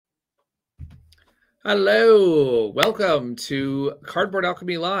Hello, welcome to Cardboard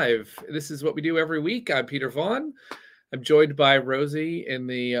Alchemy Live. This is what we do every week. I'm Peter Vaughan. I'm joined by Rosie in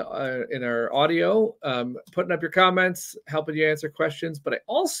our audio, putting up your comments, helping you answer questions. But I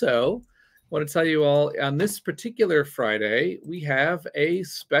also want to tell you all on this particular Friday, we have a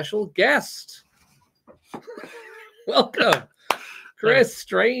special guest. Welcome. Chris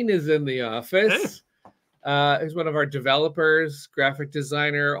Strain is in the office. Who's one of our developers, graphic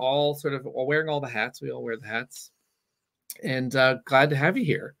designer, all wearing all the hats. We all wear the hats. And glad to have you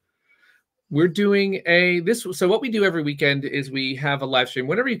here. We're doing so what we do every weekend is we have a live stream.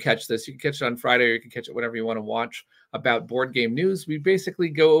 Whenever you catch this, you can catch it on Friday or you can catch it whenever you want to watch about board game news. We basically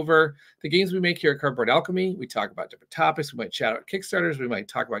go over the games we make here at Cardboard Alchemy. We talk about different topics. We might chat about Kickstarters. We might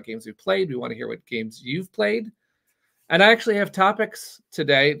talk about games we've played. We want to hear what games you've played. And I actually have topics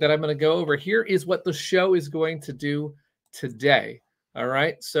today that I'm going to go over. Here is what the show is going to do today. All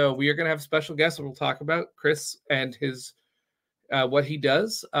right. So we are going to have special guests that we'll talk about, Chris and his what he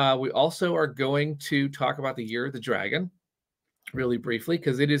does. We also are going to talk about the Year of the Dragon really briefly,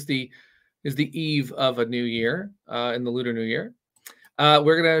 because it is the eve of a new year in the Lunar New Year.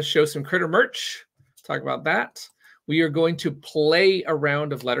 We're going to show some Critter merch, talk about that. We are going to play a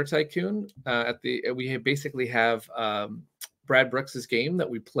round of Letter Tycoon. We basically have Brad Brooks's game that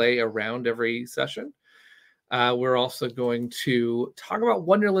we play around every session. We're also going to talk about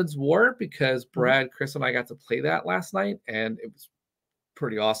Wonderland's War, because Brad, Chris, and I got to play that last night, and it was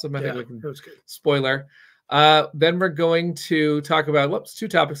pretty awesome. I think we can. It was good. Spoiler. Then we're going to talk about two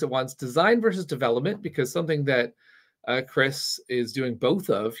topics at once: design versus development, because something that Chris is doing both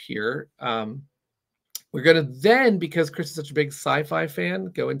of here. We're going to then, because Chris is such a big sci-fi fan,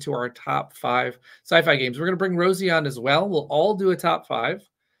 go into our top 5 sci-fi games. We're going to bring Rosie on as well. We'll all do a top 5.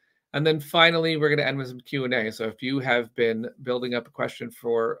 And then finally, we're going to end with some Q&A. So if you have been building up a question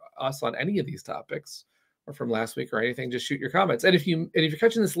for us on any of these topics or from last week or anything, just shoot your comments. And if you're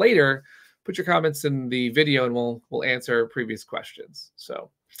catching this later, put your comments in the video and we'll answer previous questions.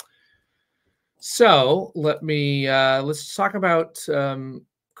 So let's talk about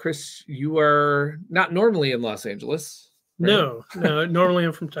Chris, you are not normally in Los Angeles. Right? No. Normally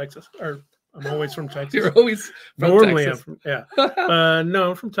I'm from Texas, or I'm always from Texas. You're always from normally Texas. No,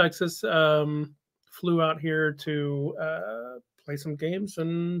 I'm from Texas. Flew out here to play some games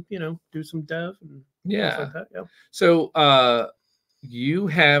and do some dev and things like that. Yeah. So you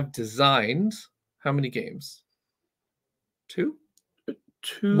have designed how many games? 2?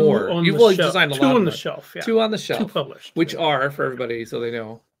 2 more. You've designed a lot. 2 on the shelf. Yeah. 2 on the shelf. 2 published. Which are, for everybody so they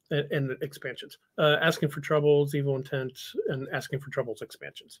know. And the expansions. Asking for Troubles, Evil Intent, and Asking for Troubles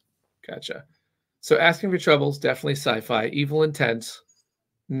expansions. Gotcha. So Asking for Troubles, definitely sci-fi. Evil Intent,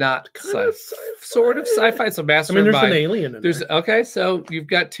 not sci-fi. Sort of sci-fi. So Master there's an alien in there. Okay, so you've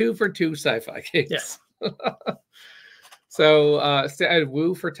got 2 for 2 sci-fi games. Yes. So I had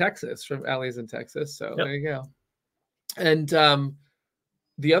Woo for Texas, from Alley's in Texas. So There you go. And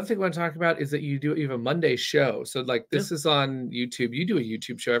the other thing I want to talk about is that you have a Monday show. So this is on YouTube. You do a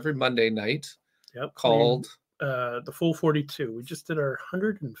YouTube show every Monday night. Yep. Called The Full 42. We just did our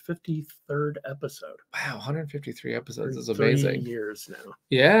 153rd episode. Wow, 153 episodes is amazing. 3 years now.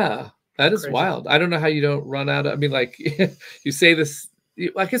 Yeah, that is wild. I don't know how you don't run out of. You say this.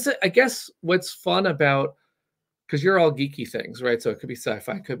 I guess what's fun about, because you're all geeky things, right? So it could be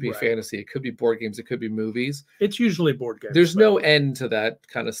sci-fi, it could be fantasy, it could be board games, it could be movies. It's usually board games. There's no end to that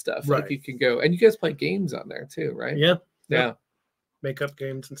kind of stuff. Right. You can go, and you guys play games on there too, right? Yeah. Yeah. Make up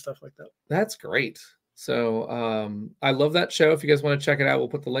games and stuff like that. That's great. So I love that show. If you guys want to check it out, we'll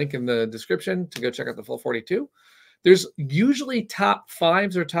put the link in the description to go check out the Full 42. There's usually top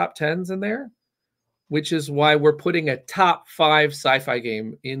 5s or top 10s in there, which is why we're putting a top 5 sci-fi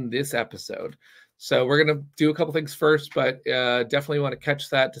game in this episode. So we're going to do a couple things first, but definitely want to catch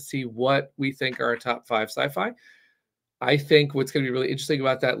that to see what we think are our top 5 sci-fi. I think what's going to be really interesting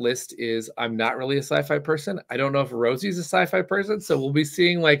about that list is I'm not really a sci-fi person. I don't know if Rosie's a sci-fi person. So we'll be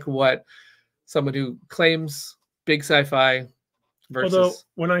seeing what someone who claims big sci-fi versus... Although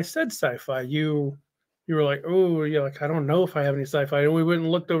when I said sci-fi, you were like, oh, yeah, I don't know if I have any sci-fi. And we went and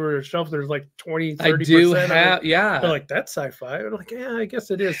looked over the shelf. There's 20, 30%. I do have, yeah. They're like, that's sci-fi. I'm like, yeah, I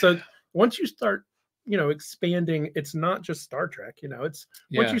guess it is. So once you start expanding, it's not just Star Trek, it's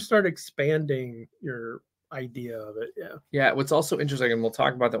once you start expanding your idea of it. Yeah. What's also interesting, and we'll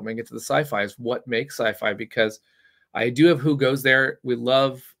talk about that when we get to the sci-fi, is what makes sci-fi, because I do have Who Goes There.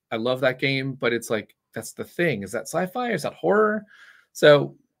 I love that game, but it's that's the thing. Is that sci-fi or is that horror?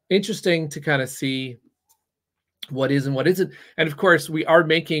 So interesting to kind of see what is and what isn't. And of course, we are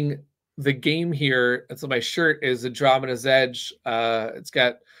making the game here. And so my shirt is Andromeda's Edge. It's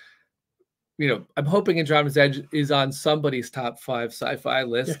got I'm hoping Andromeda's Edge is on somebody's top 5 sci-fi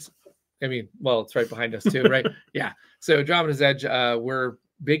list. Yeah. I mean, well, it's right behind us too, right? Yeah. So Andromeda's Edge, we're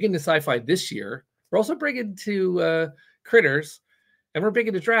big into sci-fi this year. We're also big into critters, and we're big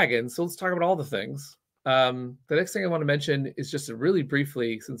into dragons. So let's talk about all the things. The next thing I want to mention is just really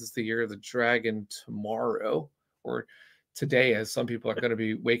briefly, since it's the year of the dragon tomorrow, or today, as some people are going to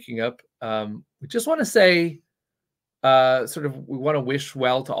be waking up, we just want to say, we want to wish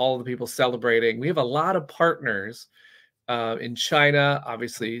well to all of the people celebrating. We have a lot of partners in China,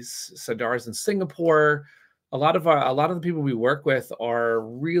 obviously Sandara's in Singapore. A lot of the people we work with are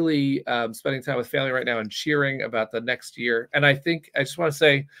really spending time with family right now and cheering about the next year. And I just want to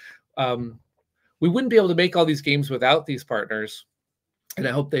say, we wouldn't be able to make all these games without these partners. And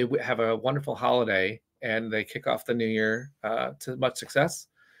I hope they have a wonderful holiday and they kick off the new year to much success.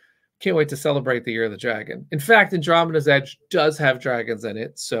 Can't wait to celebrate the Year of the Dragon. In fact, Andromeda's Edge does have dragons in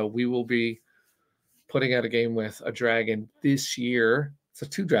it, so we will be putting out a game with a dragon this year. So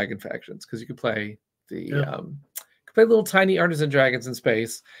 2 dragon factions, because you can play the little tiny artisan dragons in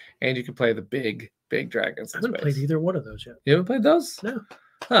space, and you can play the big dragons in space. I haven't played either one of those yet. You haven't played those? No.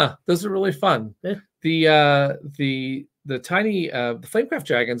 Huh? Those are really fun. Yeah. The tiny the Flamecraft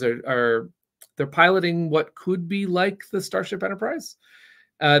dragons they're piloting what could be like the Starship Enterprise.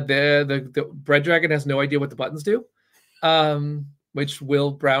 The bread dragon has no idea what the buttons do, which Will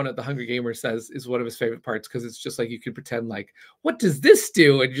Brown at the Hungry Gamer says is one of his favorite parts, because it's just like you could pretend like, what does this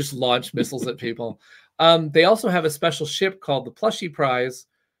do? And you just launch missiles at people. They also have a special ship called the Plushie Prize,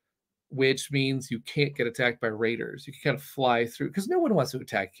 which means you can't get attacked by raiders. You can kind of fly through, because no one wants to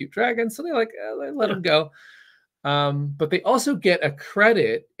attack cute dragons, so they let them go. But they also get a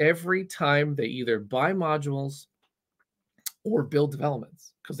credit every time they either buy modules or build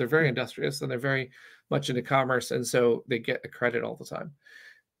developments, because they're very industrious and they're very much into commerce, and so they get a credit all the time.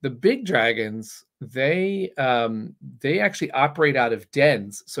 The big dragons, they actually operate out of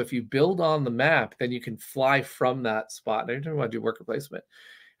dens. So if you build on the map, then you can fly from that spot. They don't want to do worker placement.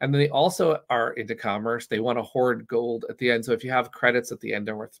 And then they also are into commerce. They want to hoard gold at the end. So if you have credits at the end,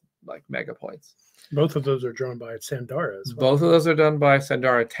 they're worth like mega points. Both of those are drawn by Sandara as well. Both of those are done by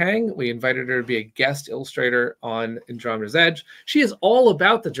Sandara Tang. We invited her to be a guest illustrator on Andromeda's Edge. She is all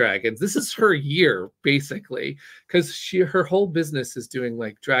about the dragons. This is her year, basically, because her whole business is doing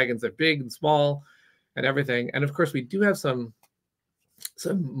like dragons. They're big and small and everything. And of course, we do have some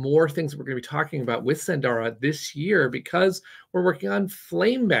more things that we're going to be talking about with Sandara this year, because we're working on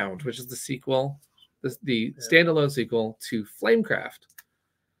Flamebound, which is the sequel, the standalone sequel to Flamecraft.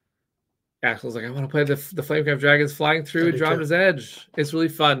 Axel's like, I want to play the Flamecraft dragons flying through Andromeda's Edge. It's really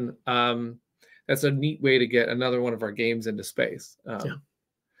fun. That's a neat way to get another one of our games into space.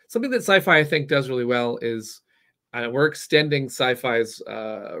 Something that Sci-Fi, I think, does really well is we're extending Sci-Fi's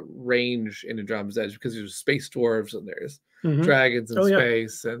range in Andromeda's Edge, because there's space dwarves and there's dragons in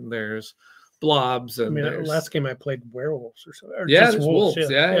space and there's blobs. And last game I played werewolves or something. Or there's wolves.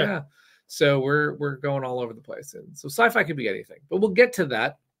 Yeah. So we're going all over the place. And so Sci-Fi could be anything, but we'll get to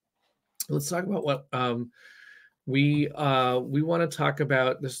that. Let's talk about what we want to talk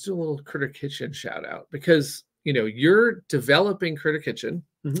about. Let's do a little Critter Kitchen shout out, because you're developing Critter Kitchen,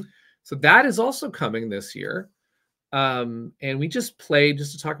 so that is also coming this year. And we just played,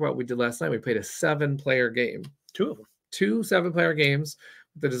 just to talk about what we did last night. We played a 7-player game, 2 of them, 2 7-player games.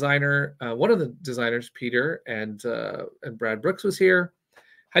 The designer, one of the designers, Peter and Brad Brooks, was here.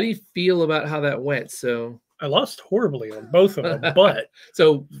 How do you feel about how that went? So. I lost horribly on both of them, but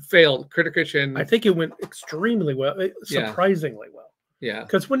so failed Critter Kitchen. I think it went extremely well, surprisingly well. Yeah,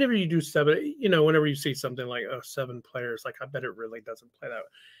 because whenever you do 7, whenever you see something like 7 players, like I bet it really doesn't play that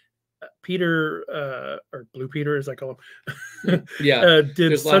way. Peter or Blue Peter, as I call him,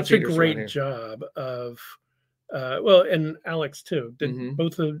 did such a great job of, and Alex too did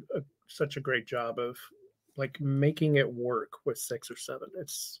both such a great job of like making it work with 6 or 7.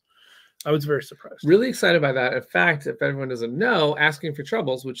 I was very surprised. Really excited by that. In fact, if everyone doesn't know, Asking for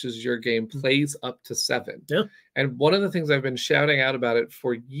Troubles, which is your game, plays up to 7. Yeah. And one of the things I've been shouting out about it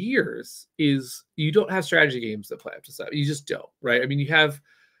for years is you don't have strategy games that play up to 7. You just don't, right? I mean, you have a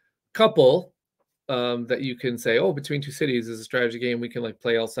couple that you can say, oh, Between Two Cities is a strategy game. We can like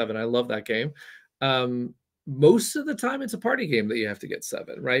play all 7. I love that game. Most of the time, it's a party game that you have to get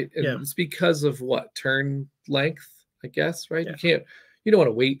 7, right? And it's because of what? Turn length, I guess, right? Yeah. You don't want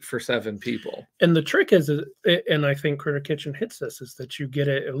to wait for 7 people. And the trick is, and I think Critter Kitchen hits this, is that you get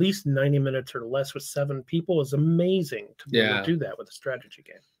it at least 90 minutes or less with 7 people is amazing to be able to do that with a strategy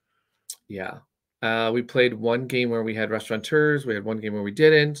game. Yeah. We played one game where we had restaurateurs. We had one game where we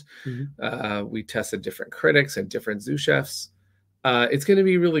didn't. We tested different critics and different sous chefs. It's going to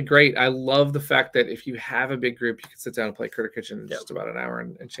be really great. I love the fact that if you have a big group, you can sit down and play Critter Kitchen in just about an hour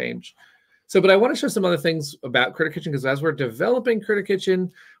and change. So, but I want to show some other things about Critter Kitchen, because as we're developing Critter Kitchen,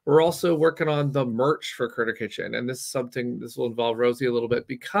 we're also working on the merch for Critter Kitchen. And this is something, this will involve Rosie a little bit,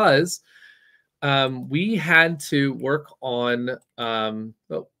 because we had to work on,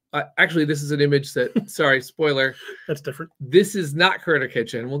 actually, this is an image that, sorry, spoiler. That's different. This is not Critter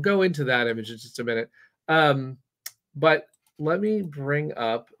Kitchen. We'll go into that image in just a minute. But let me bring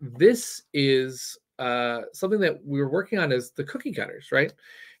up, this is something that we were working on, is the cookie cutters, right?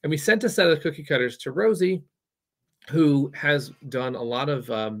 And we sent a set of cookie cutters to Rosie, who has done a lot of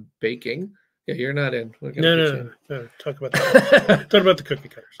baking. Yeah, you're not in. No. Talk about that. Talk about the cookie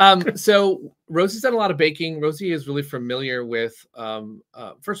cutters. So Rosie's done a lot of baking. Rosie is really familiar with,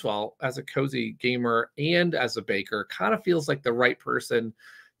 first of all, as a cozy gamer and as a baker, kind of feels like the right person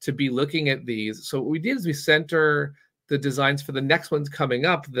to be looking at these. So what we did is we sent her the designs for the next ones coming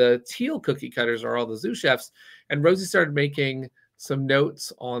up. The teal cookie cutters are all the Zoo Chefs, and Rosie started making some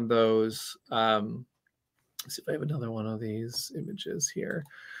notes on those. Let's see if I have another one of these images here.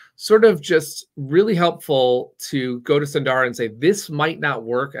 Sort of just really helpful to go to Sundara and say, this might not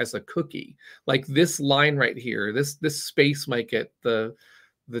work as a cookie. Like this line right here, this space might get the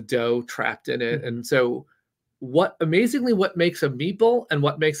dough trapped in it. And so what makes a meeple and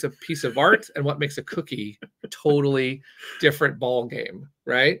what makes a piece of art and what makes a cookie totally different ball game,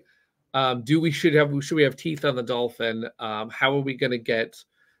 right? Should we have teeth on the dolphin? How are we going to get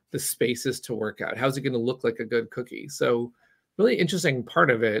the spaces to work out? How's it going to look like a good cookie? So really interesting part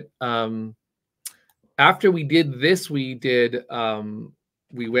of it. After we did this, we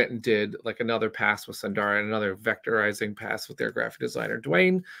went and did like another pass with Sundara and another vectorizing pass with their graphic designer,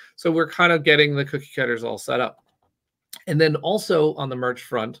 Dwayne. So we're kind of getting the cookie cutters all set up. And then also on the merch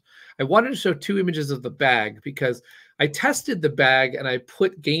front, I wanted to show two images of the bag, because I tested the bag and I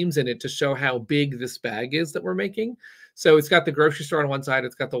put games in it to show how big this bag is that we're making. So it's got the grocery store on one side,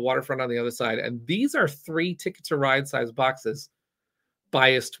 it's got the waterfront on the other side, and these are 3 Ticket to Ride size boxes.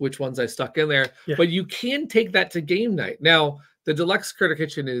 Biased which ones I stuck in there, but you can take that to game night. Now, the deluxe Critter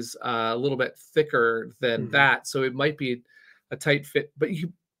Kitchen is a little bit thicker than that, so it might be a tight fit, but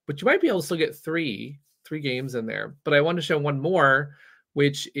you might be able to still get three games in there. But I want to show one more,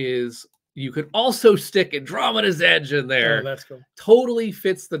 which is you could also stick Andromeda's Edge in there. Oh, that's cool. Totally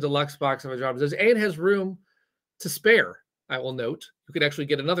fits the deluxe box of Andromeda's Edge and has room to spare. I will note you could actually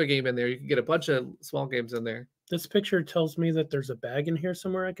get another game in there. You can get a bunch of small games in there. This picture tells me that there's a bag in here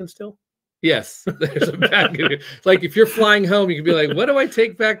somewhere I can steal. Yes, there's a bag in here. Like if you're flying home, you can be like, what do I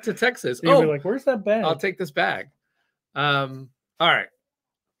take back to Texas? You'll be like, where's that bag? I'll take this bag. All right.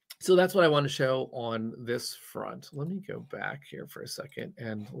 So that's what I want to show on this front. Let me go back here for a second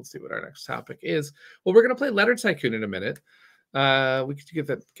and let's see what our next topic is. Well, we're going to play Letter Tycoon in a minute. We could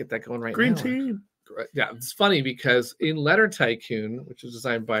get that going right now. Green team. Yeah, it's funny because in Letter Tycoon, which was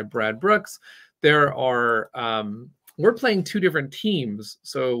designed by Brad Brooks, there are we're playing 2 different teams.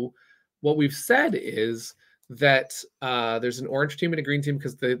 So what we've said is that there's an orange team and a green team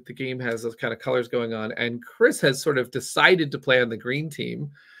because the game has those kind of colors going on. And Chris has sort of decided to play on the green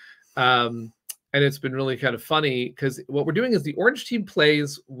team. And it's been really kind of funny because what we're doing is the orange team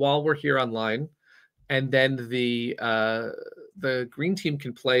plays while we're here online. And then the green team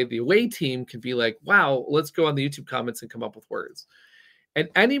can play. The away team can be like, wow, let's go on the YouTube comments and come up with words. And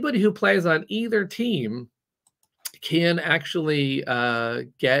anybody who plays on either team can actually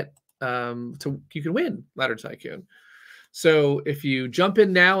get you can win Letter Tycoon. So if you jump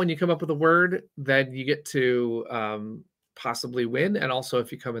in now and you come up with a word, then you get to possibly win. And also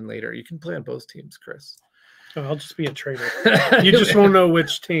if you come in later, you can play on both teams, Chris. Oh, I'll just be a traitor. You just won't know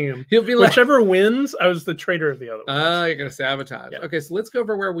which team. You'll be like, whichever wins, I was the traitor of the other one. Oh, you're going to sabotage. Yeah. Okay, so let's go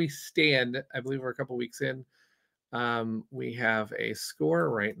over where we stand. I believe we're a couple weeks in. We have a score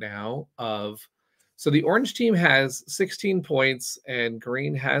right now of, so the orange team has 16 points and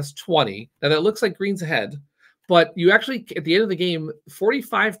green has 20. Now that looks like green's ahead, but you actually, at the end of the game,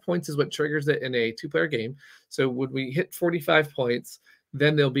 45 points is what triggers it in a 2-player game. So when we hit 45 points,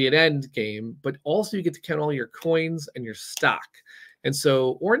 then there'll be an end game, but also you get to count all your coins and your stock. And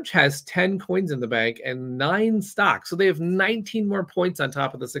so orange has 10 coins in the bank and 9 stock. So they have 19 more points on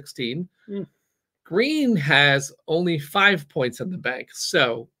top of the 16. Green has only 5 points in the bank.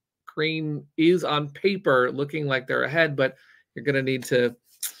 So green is on paper looking like they're ahead, but you're going to need to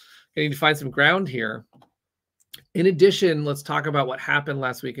find some ground here. In addition, let's talk about what happened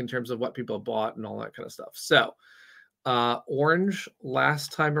last week in terms of what people bought and all that kind of stuff. So orange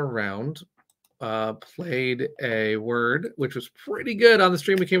last time around played a word which was pretty good on the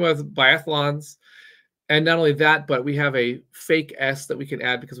stream. We came up with biathlons, And not only that, but we have a fake S that we can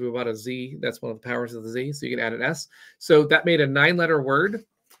add because we bought a Z. That's one of the powers of the Z. So you can add an S. So that made a 9-letter word,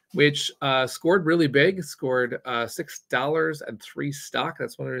 which scored really big, scored $6.03 stock.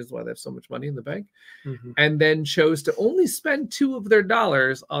 That's one of the reasons why they have so much money in the bank. And then chose to only spend 2 of their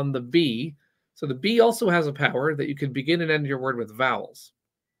dollars on the B. So the B also has a power that you can begin and end your word with vowels.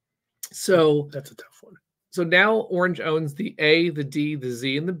 So that's a tough one. So now Orange owns the A, the D, the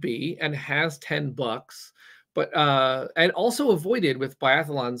Z, and the B, and has $10. But and also avoided with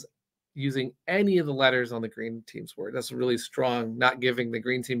biathlons using any of the letters on the green team's word. That's really strong, not giving the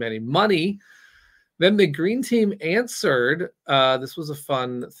green team any money. Then the green team answered. This was a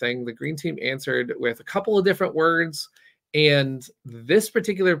fun thing. The green team answered with a couple of different words, and this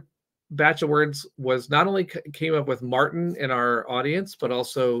particular batch of words was not only came up with Martin in our audience, but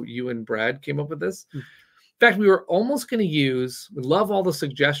also you and Brad came up with this. In fact, we were almost going to use, we love all the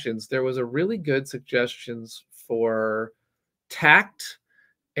suggestions. There was a really good suggestions for tact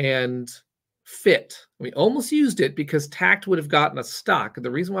and fit. We almost used it because tact would have gotten a stock. The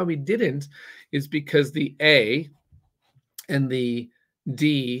reason why we didn't is because the A and the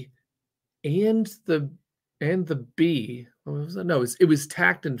D and the B, what was it? No, it was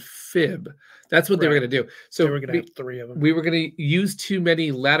tact and fib. That's what they were going to do. So they were going to have 3 of them. We were going to use too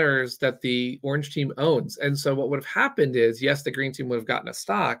many letters that the orange team owns. And so what would have happened is, yes, the green team would have gotten a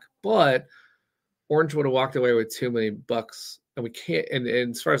stock, but orange would have walked away with too many bucks. And we can't, and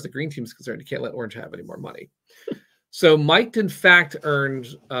as far as the green team is concerned, you can't let orange have any more money. So Mike, in fact, earned,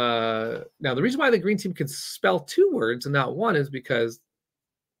 now the reason why the green team can spell 2 words and not 1 is because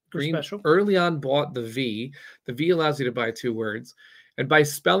green early on bought the V. The V allows you to buy 2 words. And by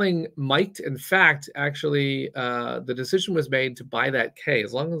spelling Mike, in fact, actually, the decision was made to buy that K.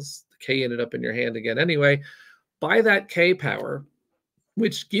 As long as the K ended up in your hand again anyway, buy that K power,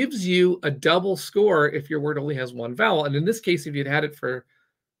 which gives you a double score if your word only has 1 vowel. And in this case, if you'd had it for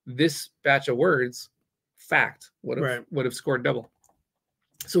this batch of words, fact would have scored double.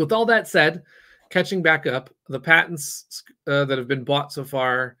 So with all that said, catching back up, the patents that have been bought so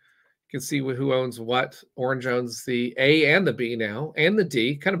far, you can see who owns what. Orange owns the A and the B now, and the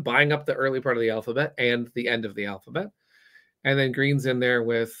D, kind of buying up the early part of the alphabet and the end of the alphabet. And then green's in there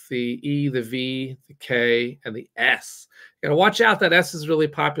with the E, the V, the K, and the S. You gotta watch out, that S is really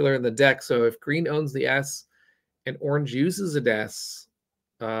popular in the deck. So if green owns the S and orange uses an S,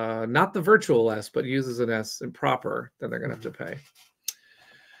 not the virtual S, but uses an S improper, then they're gonna have to pay.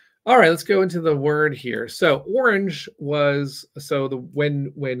 All right, let's go into the word here. So orange was,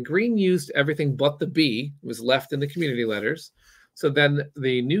 when green used everything but the B, it was left in the community letters. So then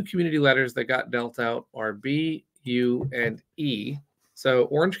the new community letters that got dealt out are B, U, and E. So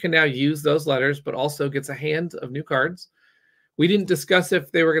orange can now use those letters, but also gets a hand of new cards. We didn't discuss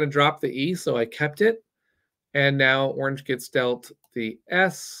if they were going to drop the E, so I kept it. And now orange gets dealt the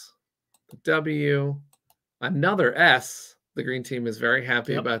S, the W, another S. The green team is very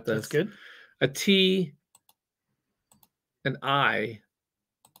happy about this. That's good. A T, an I,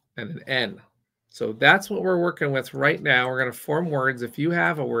 and an N. So that's what we're working with right now. We're going to form words. If you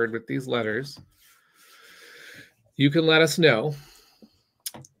have a word with these letters, you can let us know.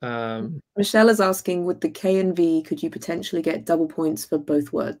 Michelle is asking, with the K and V, could you potentially get double points for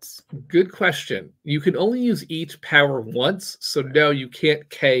both words? Good question. You can only use each power once. So no, you can't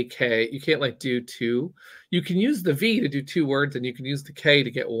K. You can't like do 2. You can use the V to do 2 words, and you can use the K to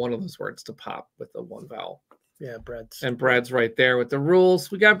get one of those words to pop with the 1 vowel. Yeah, Brad's right there with the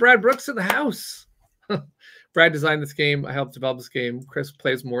rules. We got Brad Brooks in the house. Brad designed this game. I helped develop this game. Chris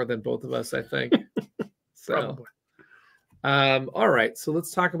plays more than both of us, I think. So, probably. All right. So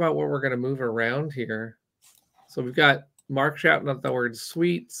let's talk about what we're going to move around here. So we've got Mark shouting out the word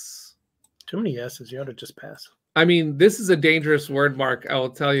sweets. Too many S's. You ought to just pass. I mean, this is a dangerous word, Mark. I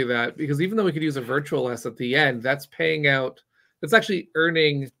will tell you that, because even though we could use a virtual S at the end, that's paying out. That's actually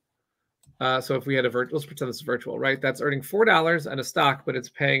earning. So if we had a virtual, let's pretend this is virtual, right? That's earning $4 and a stock, but it's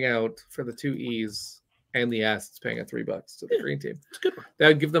paying out for the 2 E's and the S. It's paying out $3 to the green team. It's a good one. That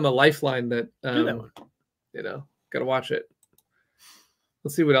would give them a lifeline. That, do that one. You know, got to watch it.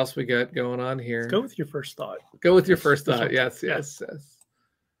 Let's see what else we got going on here. Go with your first thought. Go with your first thought. Yes.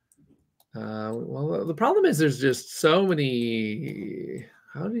 Well, the problem is there's just so many.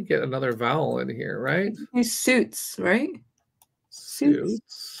 How do you get another vowel in here, right? Suits, right?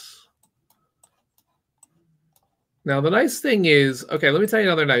 Suits. Now, the nice thing is, okay, let me tell you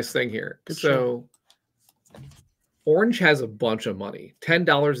another nice thing here. Orange has a bunch of money.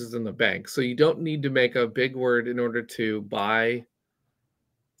 $10 is in the bank. So you don't need to make a big word in order to buy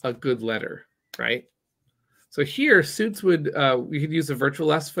a good letter, right? So here, suits would, we could use a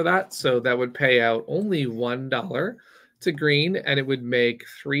virtual S for that. So that would pay out only $1 to green, and it would make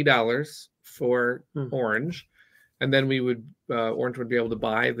 $3 for orange. And then we would, orange would be able to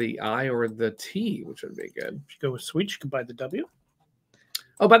buy the I or the T, which would be good. If you go with sweets, you can buy the W.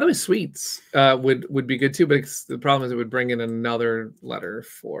 Oh, by the way, sweets would be good too, but the problem is it would bring in another letter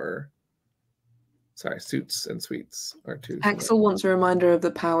for, sorry, suits and sweets are two. Axel wants a reminder of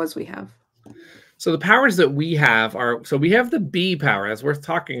the powers we have. So the powers that we have are, so we have the B power, as worth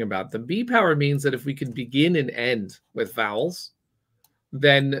talking about. The B power means that if we can begin and end with vowels,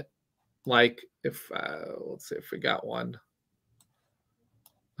 then like if, let's see if we got one.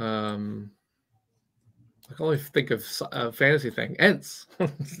 I can only think of a fantasy thing. Ents.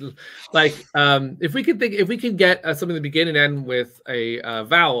 Like if we could get something to begin and end with a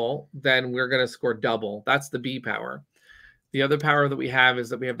vowel, then we're going to score double. That's the B power. The other power that we have is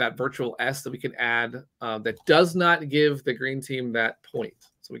that we have that virtual S that we can add that does not give the green team that point.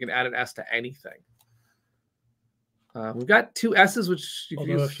 So we can add an S to anything. We've got two S's, which you can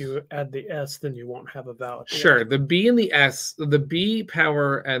use. If you add the S, then you won't have a vowel. Sure. The B and the S, the B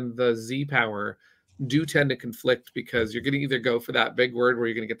power and the Z power do tend to conflict because you're going to either go for that big word where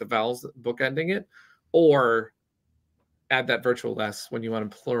you're going to get the vowels bookending it, or add that virtual S when you want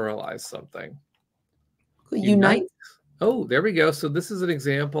to pluralize something. Unite. Oh, there we go. So this is an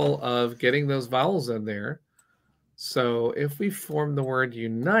example of getting those vowels in there. So if we form the word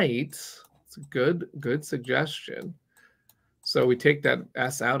unite, it's a good suggestion. So we take that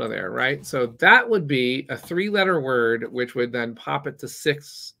S out of there, right? So that would be a 3-letter word, which would then pop it to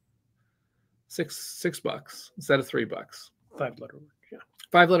 $6 instead of $3. 5-letter word, yeah.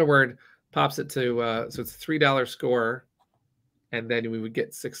 5-letter word pops it to so it's a $3 score, and then we would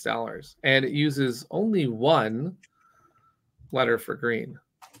get $6. And it uses only 1 letter for green.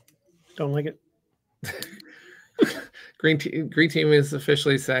 Don't like it. Green team is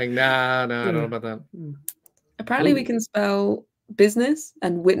officially saying, nah, I don't know about that. Apparently, we can spell business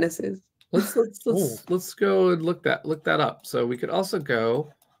and witnesses. Let's go and look that up. So we could also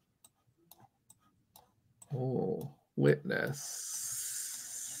go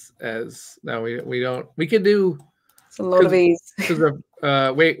witness as we could do. It's a lot of these. Wait.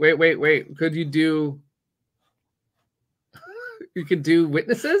 Could you do? You could do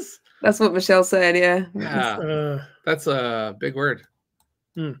witnesses. That's what Michelle said. Yeah. That's a big word.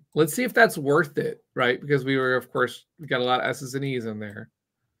 Let's see if that's worth it, right? Because we got a lot of S's and E's in there.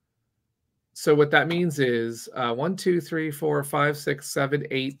 So what that means is 1, 2, 3, 4, 5, 6, 7,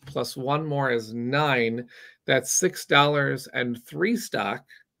 8 plus 1 more is 9. That's $6 and 3 stock,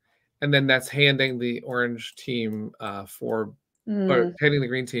 and then that's handing the orange team or handing the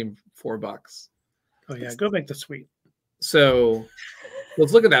green team $4. Oh yeah, go back to sweet. So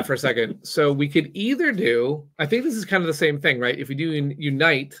let's look at that for a second. So we could either do, I think this is kind of the same thing, right? If we do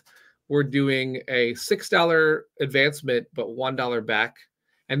unite, we're doing a $6 advancement, but $1 back.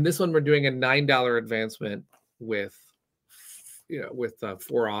 And this one, we're doing a $9 advancement with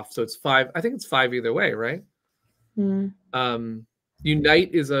 4 off. So it's 5. I think it's 5 either way, right?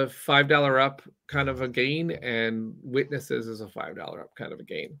 Unite is a $5 up kind of a gain, and witnesses is a $5 up kind of a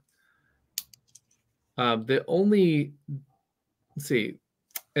gain. Let's see.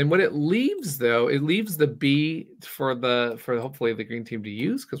 And what it leaves, though, it leaves the B for hopefully the green team to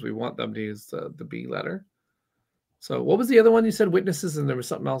use, because we want them to use the B letter. So what was the other one you said? Witnesses, and there was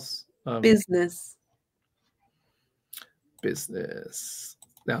something else. Business. Business.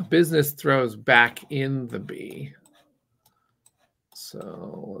 Now business throws back in the B.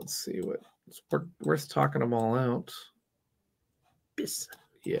 So let's see what it's worth talking them all out. Business.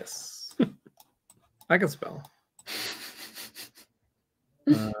 Yes. I can spell.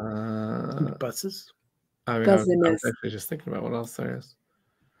 Buses. I was actually just thinking about what else there is.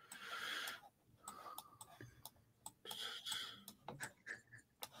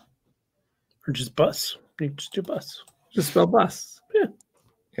 Or just bus. You just do bus. Just spell bus.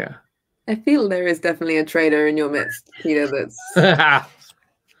 Yeah. I feel there is definitely a trader in your midst, Peter. That's.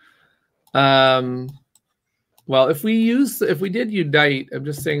 Well, if we did unite, I'm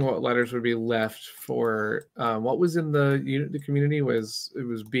just saying what letters would be left for what was in the community it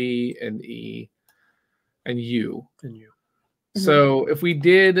was B and E and U. So if we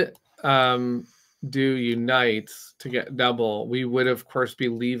did do unite to get double, we would of course be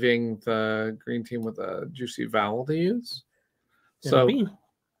leaving the green team with a juicy vowel to use.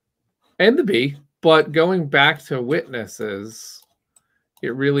 And the B, but going back to witnesses,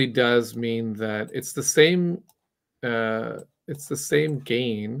 it really does mean that it's the same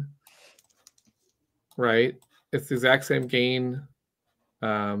gain, right? It's the exact same gain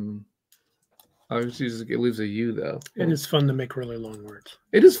on Obviously, it leaves a U, though. It is fun to make really long words.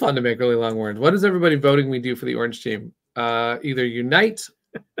 It is fun to make really long words. What is everybody voting we do for the orange team? Either unite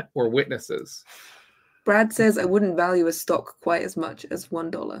or witnesses. Brad says I wouldn't value a stock quite as much as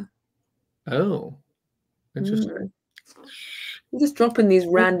 $1. Oh, interesting. You're just dropping these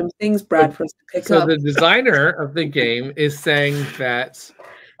random things, Brad, for us to pick up. So the designer of the game is saying that...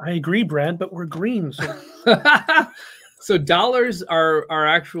 I agree, Brad, but we're green. So, so dollars are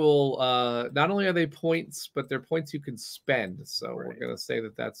actual... not only are they points, but they're points you can spend. So we're going to say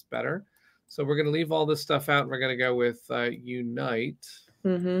that that's better. So we're going to leave all this stuff out. And we're going to go with unite.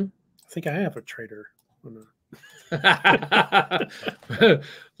 Mm-hmm. I think I have a trader.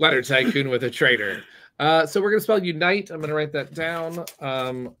 Letter Tycoon with a trader. So we're going to spell unite. I'm going to write that down.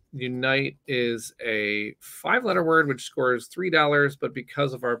 Unite is a 5-letter word, which scores $3, but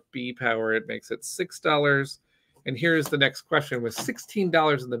because of our B power, it makes it $6. And here's the next question. With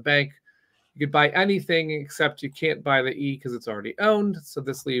 $16 in the bank, you could buy anything except you can't buy the E because it's already owned. So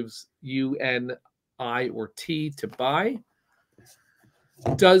this leaves U, N, I, or T to buy.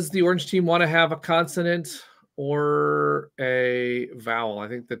 Does the orange team want to have a consonant or a vowel? I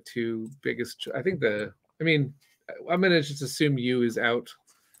think the two biggest... I'm going to just assume U is out.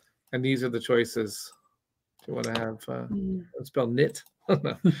 And these are the choices. Do you want to have... spell knit?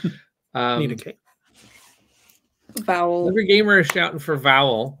 Need a K. Vowel. Every gamer is shouting for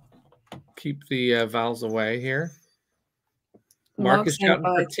vowel. Keep the vowels away here. Mark is shouting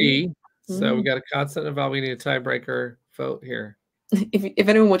for T. So we got a consonant and vowel. We need a tiebreaker vote here. If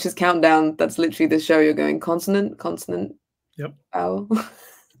anyone watches Countdown, that's literally the show. You're going consonant, consonant. Yep. Vowel.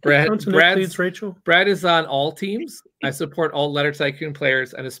 Brad is on all teams. I support all Letter Tycoon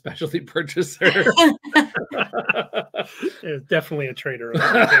players and a specialty purchaser. There's definitely a trader.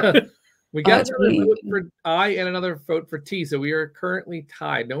 We got another vote for I and another vote for T, so we are currently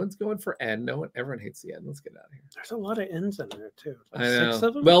tied. No one's going for N. Everyone hates the N. Let's get out of here. There's a lot of N's in there too. Like I know. 6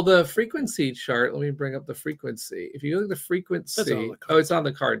 of them? Well, the frequency chart. Let me bring up the frequency. If you look at the frequency, it's on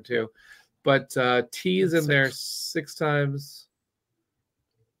the card too. But T is in there 6 times.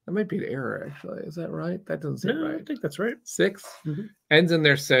 That might be an error, actually. Is that right? That doesn't seem right. I think that's right. 6. Mm-hmm. N's in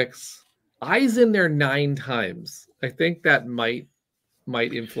there 6. I's in there 9 times. I think that might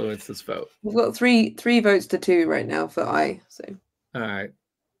influence this vote. We've got three votes to 2 right now for I. So all right.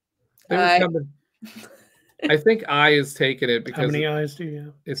 I think I is taking it because how many I's do you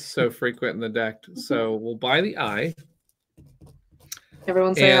have? It's so frequent in the deck. So we'll buy the I.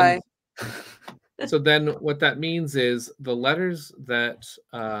 Everyone say I. So then what that means is the letters that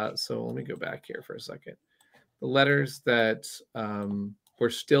so let me go back here for a second. The letters that we're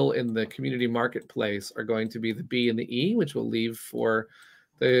still in the community marketplace are going to be the B and the E, which we'll leave for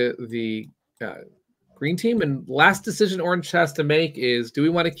the green team. And last decision Orange has to make is, do we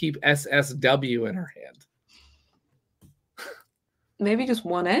want to keep SSW in our hand? Maybe just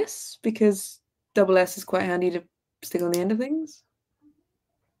one S, because double S is quite handy to stick on the end of things.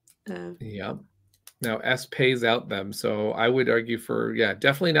 Yeah. Now S pays out them, so I would argue for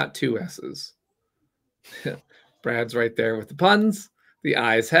definitely not 2 S's. Brad's right there with the puns. The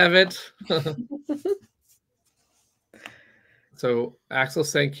eyes have it. So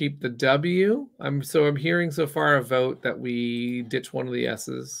Axel's saying keep the W. I'm hearing so far a vote that we ditch one of the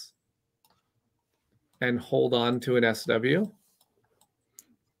S's and hold on to an SW. Is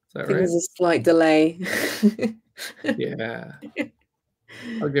that right? There's a slight delay. Yeah.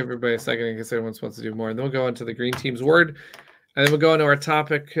 I'll give everybody a second in case anyone wants to do more. And then we'll go into the green team's word. And then we'll go into our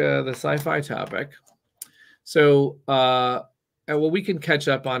topic, the sci-fi topic. So well, we can catch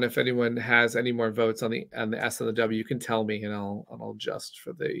up on if anyone has any more votes on the S and the W. You can tell me, and I'll adjust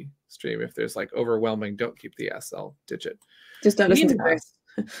for the stream. If there's like overwhelming, don't keep the S. I'll ditch it. Just don't listen to Chris.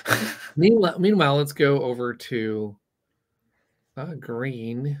 Meanwhile, let's go over to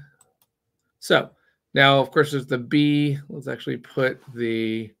green. So now, of course, there's the B. Let's actually put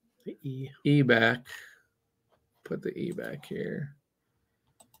the E back. Put the E back here.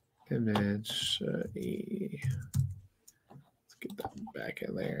 Image E. Get that back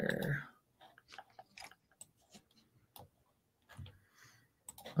in there.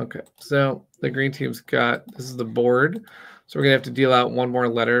 Okay, so the green team's got, this is the board. So we're gonna have to deal out one more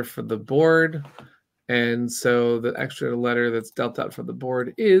letter for the board. And so the extra letter that's dealt out for the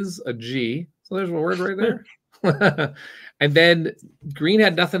board is a G. So there's a word right there. And then green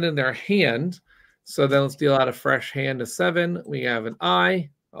had nothing in their hand. So then let's deal out a fresh hand to 7. We have an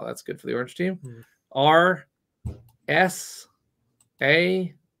I. Oh, that's good for the orange team. R, S,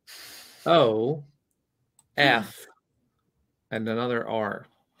 A, O, F, and another R.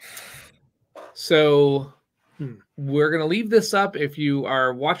 So We're going to leave this up. If you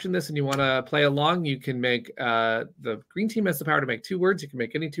are watching this and you want to play along, you can make the green team has the power to make 2 words. You can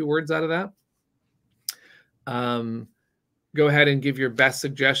make any 2 words out of that. Go ahead and give your best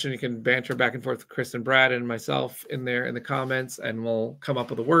suggestion. You can banter back and forth with Chris and Brad and myself in there in the comments, and we'll come up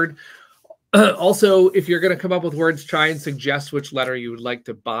with a word. Also, if you're going to come up with words, try and suggest which letter you would like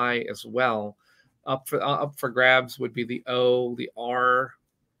to buy as well. Up for grabs would be the O, the R.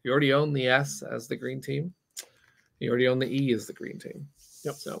 You already own the S as the green team. You already own the E as the green team.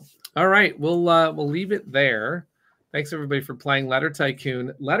 Yep. So, all right, we'll leave it there. Thanks everybody for playing Letter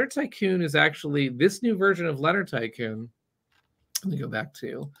Tycoon. Letter Tycoon is actually this new version of Letter Tycoon. Let me go back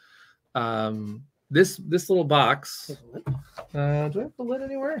to this little box. Do I have the lid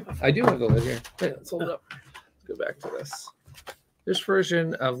anywhere? I do have the lid here. Hey, let's hold it up. Let's go back to this. This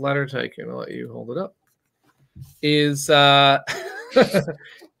version of Letter Tycoon, I'll let you hold it up, is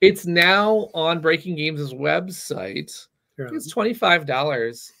it's now on Breaking Games' website. It's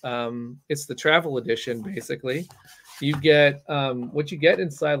 $25. It's the travel edition, basically. You get what you get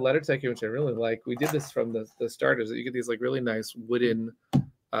inside Letter Tycoon, which I really like. We did this from the starters. You get these like really nice wooden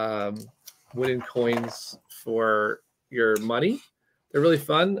coins for your money. They're really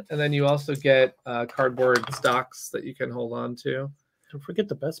fun. And then you also get cardboard stocks that you can hold on to. Don't forget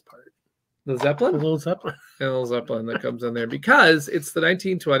the best part. The Zeppelin? The little Zeppelin. The little Zeppelin that comes in there because it's the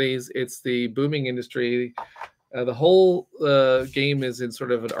 1920s. It's the booming industry. The whole game is in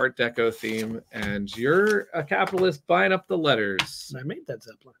sort of an Art Deco theme, and you're a capitalist buying up the letters. I made that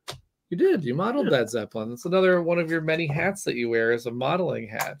Zeppelin. You did. You modeled that Zeppelin. It's another one of your many hats that you wear as a modeling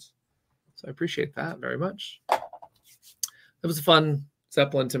hat. So I appreciate that very much. It was a fun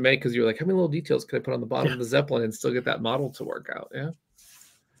Zeppelin to make because you were like, how many little details could I put on the bottom of the Zeppelin and still get that model to work out? Yeah.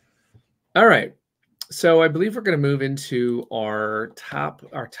 All right. So I believe we're going to move into our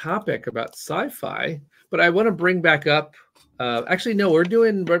topic about sci-fi. But I want to bring back up, actually, no, we're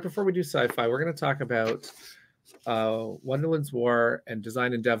doing, right before we do sci-fi, we're going to talk about Wonderland's War and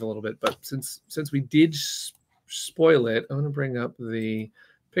design and dev a little bit. But since we did spoil it, I want to bring up the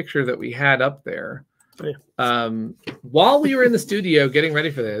picture that we had up there. Yeah. While we were in the studio getting ready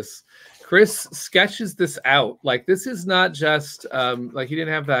for this, Chris sketches this out. Like, this is not just, like, he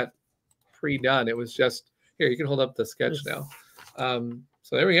didn't have that pre-done. It was just, here, you can hold up the sketch now.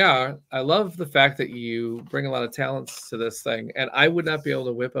 So there we are. I love the fact that you bring a lot of talents to this thing, and I would not be able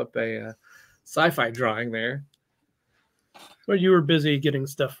to whip up a sci-fi drawing there. Well, you were busy getting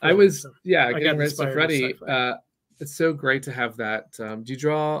stuff ready, I was, so yeah, getting stuff ready. It's so great to have that. Do you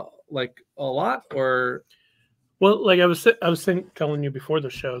draw like a lot, or? Well, like I was telling you before the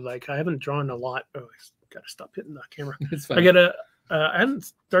show, like I haven't drawn a lot. Oh, I gotta stop hitting the camera. It's fine. I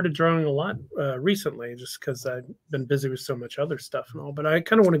hadn't started drawing a lot recently just because I've been busy with so much other stuff and all, but I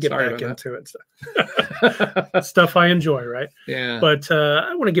kind of want to get back into it. Stuff I enjoy, right? Yeah. But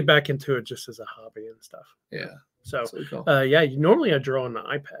I want to get back into it just as a hobby and stuff. Yeah. So, really cool. yeah, normally I draw on the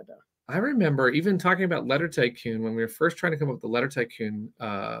iPad. I remember even talking about Letter Tycoon when we were first trying to come up with the Letter Tycoon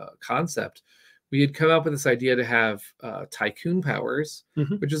concept. We had come up with this idea to have tycoon powers,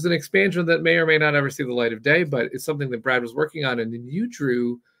 which is an expansion that may or may not ever see the light of day, but it's something that Brad was working on. And then you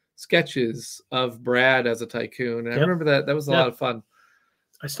drew sketches of Brad as a tycoon. And I remember that was a lot of fun.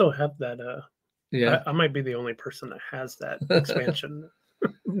 I still have that. Yeah, I might be the only person that has that expansion.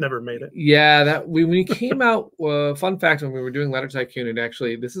 Never made it. Yeah, that when we came out, fun fact, when we were doing Letter Tycoon, and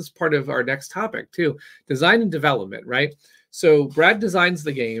actually this is part of our next topic too, design and development, right? So Brad designs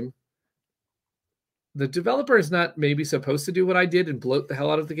the game. The developer is not maybe supposed to do what I did and bloat the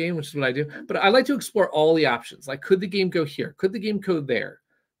hell out of the game, which is what I do. But I like to explore all the options. Like, could the game go here? Could the game go there?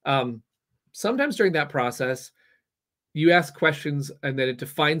 Sometimes during that process, you ask questions and then it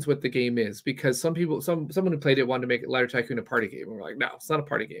defines what the game is. Because someone who played it wanted to make Letter Tycoon a party game. And we're like, no, it's not a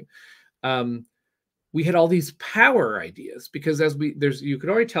party game. We had all these power ideas because you could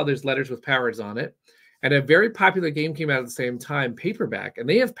already tell there's letters with powers on it. And a very popular game came out at the same time, Paperback, and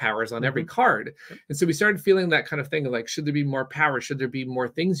they have powers on every card. And so we started feeling that kind of thing of like, should there be more power? Should there be more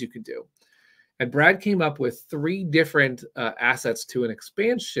things you could do? And Brad came up with 3 different assets to an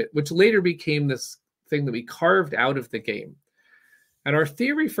expansion, which later became this thing that we carved out of the game. And our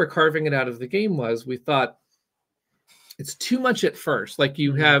theory for carving it out of the game was we thought it's too much at first. Like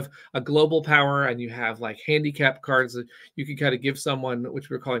you have a global power and you have like handicap cards that you can kind of give someone,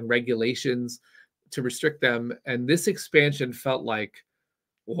 which we're calling regulations, to restrict them. And this expansion felt like,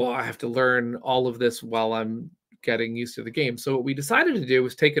 well, I have to learn all of this while I'm getting used to the game. So what we decided to do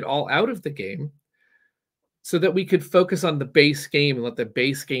was take it all out of the game, so that we could focus on the base game and let the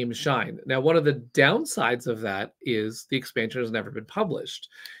base game shine. Now, one of the downsides of that is the expansion has never been published.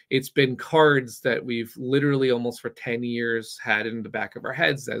 It's been cards that we've literally almost for 10 years had in the back of our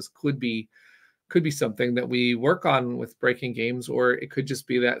heads as could be something that we work on with breaking games, or it could just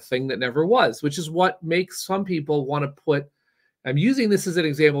be that thing that never was, which is what makes some people want to put. I'm using this as an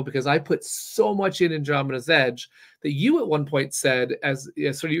example because I put so much in Andromeda's Edge that you at one point said, as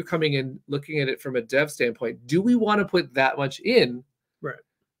sort of you coming in, looking at it from a dev standpoint, do we want to put that much in? Right.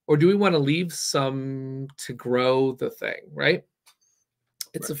 Or do we want to leave some to grow the thing, right?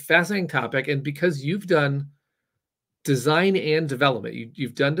 It's a fascinating topic. And because you've done design and development,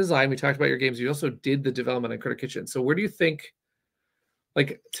 you've done design, we talked about your games, you also did the development on Critter Kitchen. So where do you think,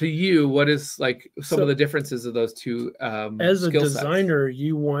 like, to you, what is like some of the differences of those two as a designer sets?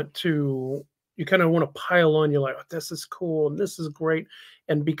 You kind of want to pile on, you're like, oh, this is cool and this is great.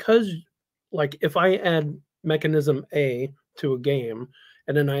 And because, like, if I add mechanism A to a game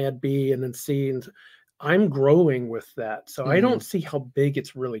and then I add B and then C, and I'm growing with that, so I don't see how big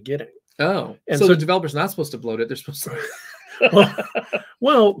it's really getting. Oh, and so the developer's not supposed to bloat it, they're supposed to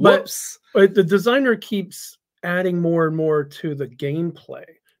well but the designer keeps adding more and more to the gameplay.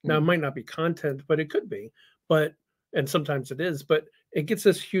 Now, it might not be content, but it could be. And sometimes it is, but it gets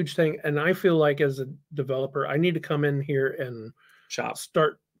this huge thing. And I feel like as a developer, I need to come in here and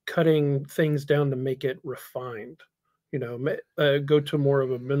start cutting things down to make it refined, go to more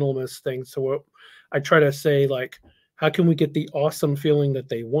of a minimalist thing. So what I try to say, like, how can we get the awesome feeling that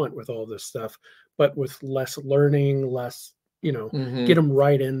they want with all this stuff, but with less learning, less, get them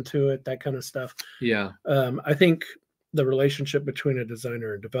right into it, that kind of stuff. Yeah. I think the relationship between a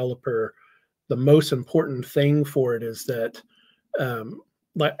designer and developer, the most important thing for it is that,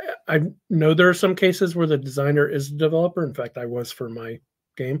 like, I know there are some cases where the designer is the developer. In fact, I was for my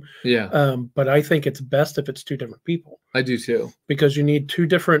game. Yeah. But I think it's best if it's two different people. I do too. Because you need two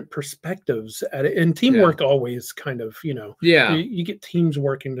different perspectives at it. And teamwork always kind of, you get teams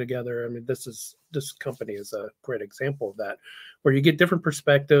working together. I mean, this company is a great example of that, where you get different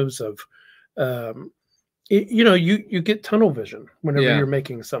perspectives of, you get tunnel vision whenever you're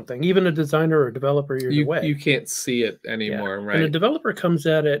making something. Even a designer or a developer, you can't see it anymore, right? And a developer comes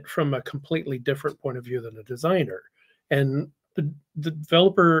at it from a completely different point of view than a designer. And the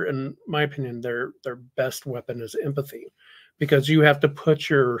developer, in my opinion, their best weapon is empathy, because you have to put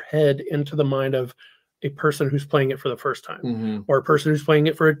your head into the mind of a person who's playing it for the first time, or a person who's playing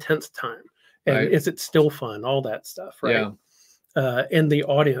it for a 10th time. And is it still fun? All that stuff, right? Yeah. And the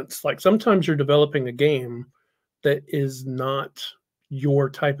audience, like, sometimes you're developing a game that is not your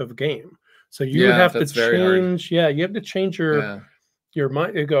type of game. So you have to change. Yeah, you have to change your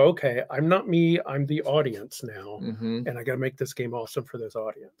mind. You go, okay, I'm not me, I'm the audience now, and I got to make this game awesome for this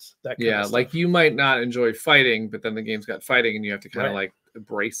audience. That kind of stuff. Like, you might not enjoy fighting, but then the game's got fighting, and you have to kind of like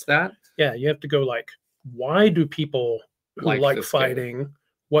embrace that. Yeah, you have to go, like, why do people who like fighting game?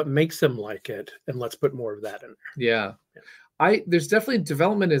 What makes them like it? And let's put more of that in there. Yeah. There's definitely,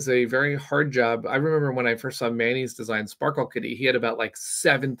 development is a very hard job. I remember when I first saw Manny's design Sparkle Kitty, he had about like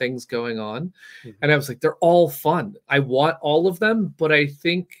 7 things going on. And I was like, they're all fun. I want all of them, but I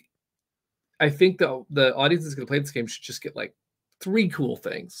think the audience that's going to play this game should just get like 3 cool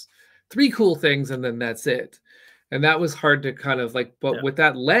things, and then that's it. And that was hard to kind of like, but with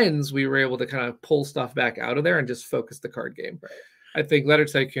that lens, we were able to kind of pull stuff back out of there and just focus the card game. Right. I think Letter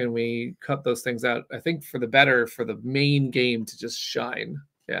Tycoon, we cut those things out, I think, for the better, for the main game to just shine.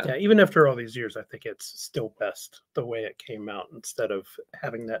 Yeah. Even after all these years, I think it's still best the way it came out instead of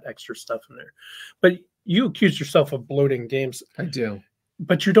having that extra stuff in there. But you accuse yourself of bloating games. I do.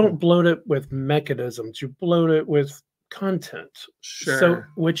 But you don't bloat it with mechanisms. You bloat it with content. Sure. So,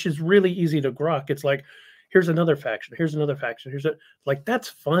 which is really easy to grok. It's like, here's another faction. Here's another faction. Like, that's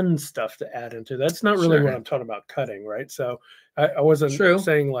fun stuff to add into. That's not really what I'm talking about cutting, right? So I wasn't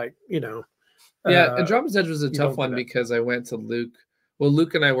saying, like, Yeah, Andromeda's Edge was a tough one because I went to Luke. Well,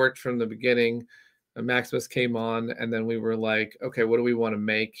 Luke and I worked from the beginning. Maximus came on, and then we were like, okay, what do we want to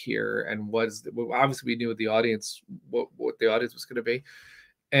make here? And obviously we knew what the audience was going to be.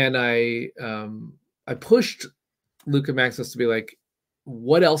 And I pushed Luke and Maximus to be like,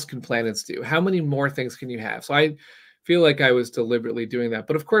 what else can planets do? How many more things can you have? So I feel like I was deliberately doing that.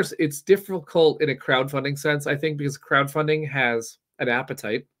 But of course, it's difficult in a crowdfunding sense, I think, because crowdfunding has an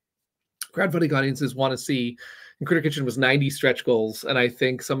appetite. Crowdfunding audiences want to see, and Critter Kitchen was 90 stretch goals. And I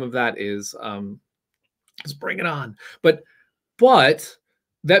think some of that is just bring it on. But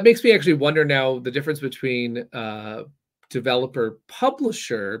that makes me actually wonder now the difference between developer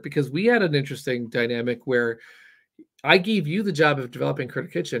publisher, because we had an interesting dynamic where I gave you the job of developing Critter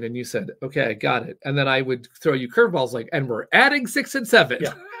Kitchen, and you said, "Okay, I got it." And then I would throw you curveballs like, "And we're adding 6 and 7."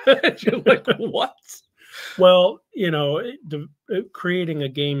 Yeah. And you're like, "What?" Well, creating a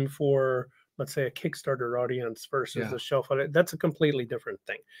game for, let's say, a Kickstarter audience versus a shelf audience, that's a completely different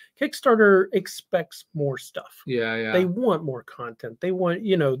thing. Kickstarter expects more stuff. Yeah. They want more content. They want,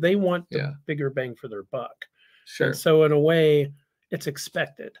 the bigger bang for their buck. Sure. And so in a way, it's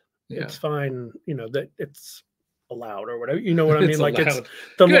expected. Yeah. It's fine, that it's allowed or whatever. You know what I mean? Like allowed.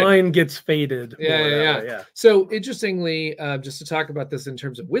 The line gets faded. Yeah. So interestingly, just to talk about this in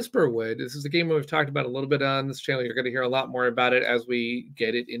terms of Whisperwood, this is a game we've talked about a little bit on this channel. You're going to hear a lot more about it as we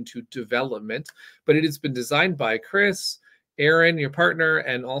get it into development. But it has been designed by Chris, Aaron, your partner,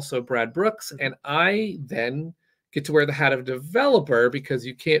 and also Brad Brooks. And I then get to wear the hat of developer because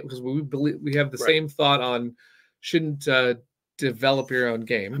we have the same thought on shouldn't develop your own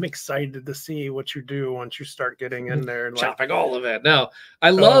game. I'm excited to see what you do once you start getting in there and chopping all of it. No,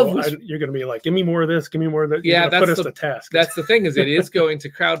 I love. You're going to be like, give me more of this, give me more of that. Yeah, that's put us to task. That's the thing, is it is going to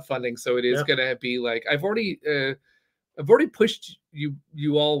crowdfunding, so it is going to be like I've already pushed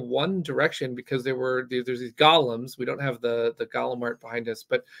you all one direction because there's these golems. We don't have the golem art behind us,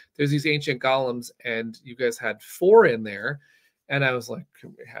 but there's these ancient golems, and you guys had 4 in there, and I was like,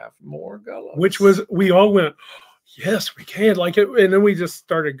 can we have more golems? We all went, yes, we can, like it, and then we just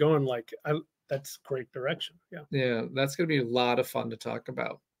started going like, that's great direction. Yeah, that's going to be a lot of fun to talk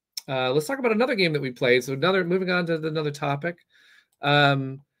about. Let's talk about another game that we played. So moving on to another topic.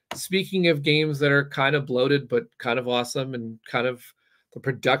 Speaking of games that are kind of bloated but kind of awesome, and kind of the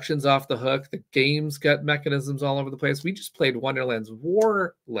production's off the hook, the game's got mechanisms all over the place. We just played Wonderland's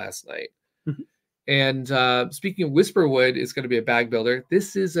War last night. And speaking of Whisperwood, is going to be a bag builder.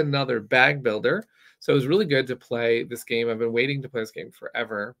 This is another bag builder. So it was really good to play this game. I've been waiting to play this game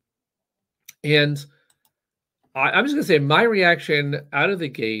forever. And I'm just going to say my reaction out of the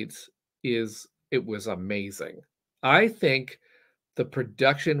gate is it was amazing. I think the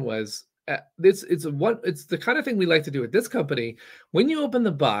production was it's the kind of thing we like to do at this company. When you open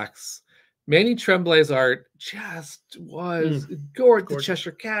the box, Manny Tremblay's art just was gorgeous. The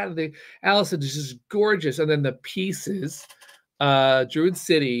Cheshire Cat, the Allison is just gorgeous. And then the pieces, Druid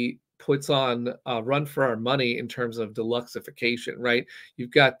City puts on a run for our money in terms of deluxeification, right?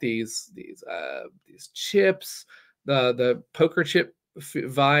 You've got these chips, the poker chip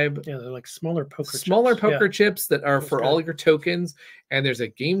vibe. Yeah, they're like smaller poker chips that are for all your tokens, and there's a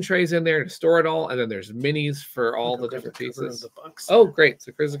game trays in there to store it all, and then there's minis for all the different pieces. Oh, great.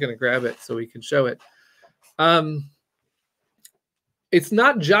 So Chris is going to grab it so we can show it. It's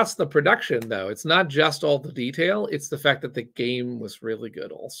not just the production, though. It's not just all the detail. It's the fact that the game was really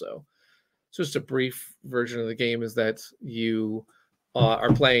good also. So just a brief version of the game is that you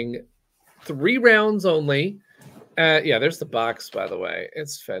are playing 3 rounds only. Yeah, there's the box, by the way.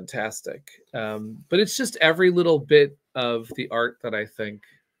 It's fantastic. But it's just every little bit of the art that I think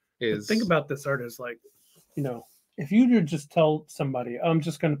is... The thing about this art is like, if you would just tell somebody, I'm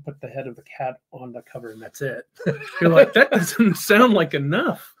just going to put the head of the cat on the cover and that's it. You're like, that doesn't sound like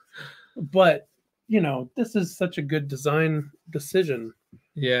enough. But, this is such a good design decision.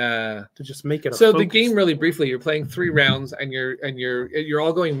 Yeah, to just make it. So the game, really briefly, you're playing 3 rounds, and you're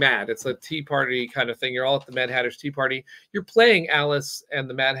all going mad. It's a tea party kind of thing. You're all at the Mad Hatter's tea party. You're playing Alice and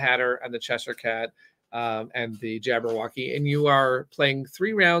the Mad Hatter and the Cheshire Cat and the Jabberwocky, and you are playing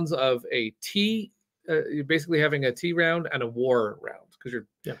 3 rounds of a tea. You're basically having a tea round and a war round because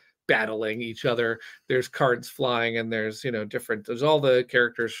you're battling each other. There's cards flying, and there's there's all the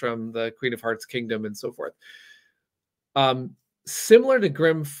characters from the Queen of Hearts kingdom and so forth. Similar to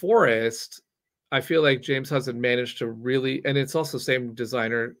Grim Forest, I feel like James Hudson managed to really, and it's also the same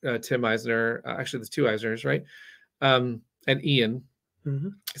designer, Tim Eisner. Actually, there's 2 Eisners, right? And Ian.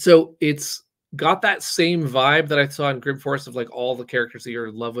 So it's got that same vibe that I saw in Grim Forest of like all the characters that you're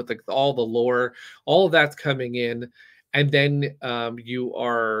in love with, like all the lore, all of that's coming in, and then you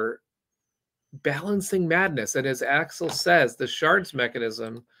are balancing madness. And as Axel says, the shards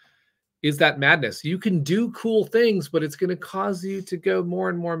mechanism is that madness. You can do cool things, but it's going to cause you to go more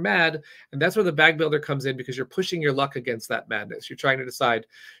and more mad. And that's where the bag builder comes in, because you're pushing your luck against that madness. You're trying to decide,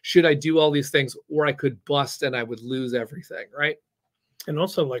 should I do all these things, or I could bust and I would lose everything, right? And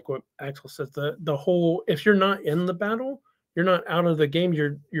also, like what Axel says, the whole, if you're not in the battle, you're not out of the game,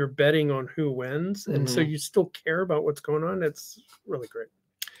 you're betting on who wins. And so you still care about what's going on. It's really great.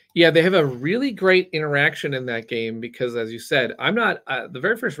 Yeah, they have a really great interaction in that game because, as you said, I'm not the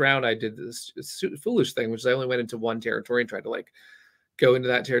very first round I did this foolish thing, which is I only went into one territory and tried to like go into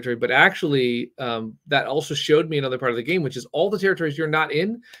that territory. But actually, that also showed me another part of the game, which is all the territories you're not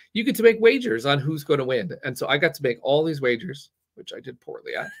in, you get to make wagers on who's going to win. And so I got to make all these wagers, which I did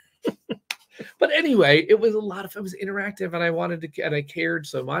poorly at. But anyway, it was a lot of, it was interactive, and I wanted to, and I cared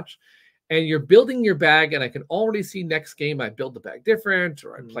so much. And you're building your bag, and I can already see next game I build the bag different,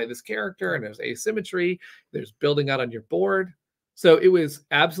 or I play this character, and there's asymmetry. There's building out on your board. So it was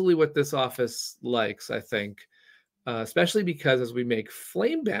absolutely what this office likes, I think, especially because as we make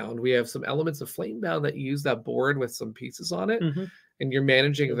Flamebound, we have some elements of Flamebound that use that board with some pieces on it, and you're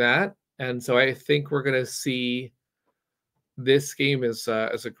managing that. And so I think we're going to see this game as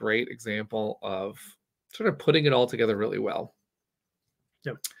a great example of sort of putting it all together really well.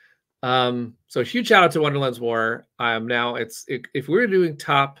 Yep. So huge shout out to Wonderland's War. Now if we were doing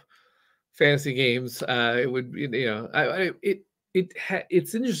top fantasy games, it would be, you know,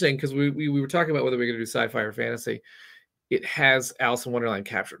 it's interesting because we were talking about whether we're going to do sci-fi or fantasy. It has Alice in Wonderland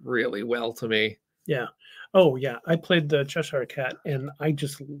captured really well to me. Yeah. Oh yeah. I played the Cheshire Cat, and I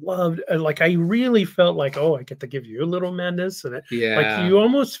just loved, like, I really felt like, oh, I get to give you a little madness, and like you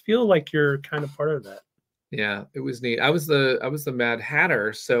almost feel like you're kind of part of that. Yeah, it was neat. I was the Mad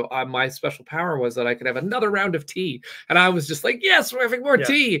Hatter, so my special power was that I could have another round of tea, and I was just like, yes, we're having more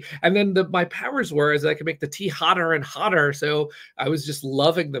tea. And then my powers were is I could make the tea hotter and hotter. So I was just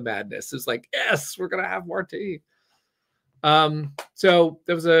loving the madness. It's like, yes, we're gonna have more tea. So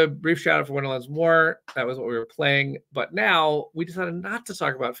there was a brief shout out for Wonderland's War. That was what we were playing, but now we decided not to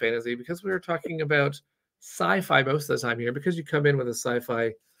talk about fantasy because we were talking about sci-fi most of the time here, because you come in with a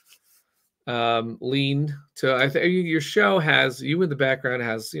sci-fi lean to, I think your show has, you in the background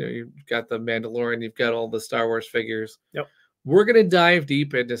has, you know, you've got the Mandalorian, you've got all the Star Wars figures. Yep. We're gonna dive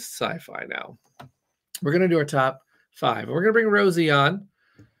deep into sci-fi now. We're gonna do our top 5. We're gonna bring Rosie on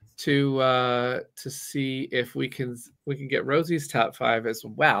to see if we can get Rosie's top 5 as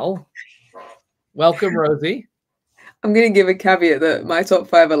well. Welcome, Rosie. I'm going to give a caveat that my top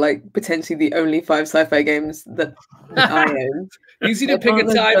 5 are like potentially the only 5 sci-fi games that I own. Easy to pick a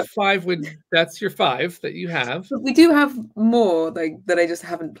top 5 when that's your 5 that you have. But we do have more like that I just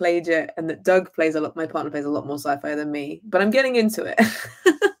haven't played yet, and that Doug plays a lot. My partner plays a lot more sci-fi than me, but I'm getting into it.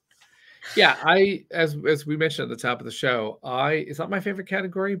 Yeah, as we mentioned at the top of the show, it's not my favorite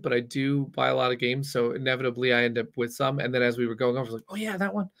category, but I do buy a lot of games, so inevitably I end up with some. And then as we were going over, I was like, oh yeah,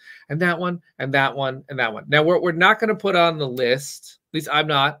 that one, and that one, and that one, and that one. Now we're not going to put on the list. At least I'm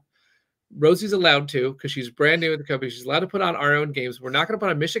not. Rosie's allowed to, because she's brand new at the company. She's allowed to put on our own games. We're not going to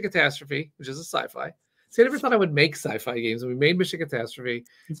put on Mission Catastrophe, which is a sci-fi. See, I never thought I would make sci-fi games, and we made Mission Catastrophe.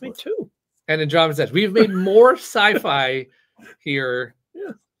 You've made 2. And Andromeda's Edge. We've made more sci-fi here.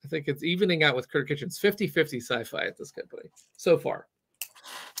 Yeah. I think it's evening out with Kirk Kitchen's 50-50 sci-fi at this company so far.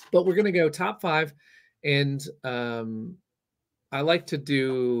 But we're going to go top 5. And I like to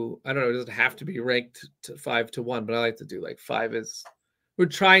do, I don't know, it doesn't have to be ranked to 5 to 1, but I like to do like 5 is, we're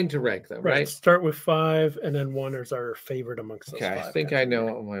trying to rank them, right? Start with 5, and then 1 is our favorite amongst those 5. Okay, I think I know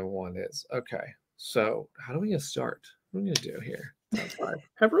what my 1 is. Okay, so how do we get start? What are we going to do here?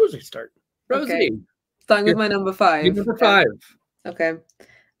 Have Rosie start. Rosie. Okay. Starting with my number 5. Your number 5. Okay.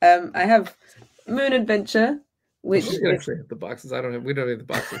 I have Moon Adventure, which is the boxes. We don't need the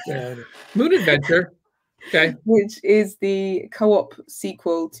boxes. Yeah. Moon Adventure. Okay. Which is the co-op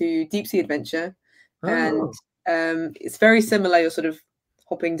sequel to Deep Sea Adventure. Oh. And it's very similar. You're sort of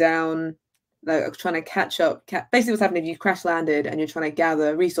hopping down, like trying to catch up. Basically what's happening if you crash landed and you're trying to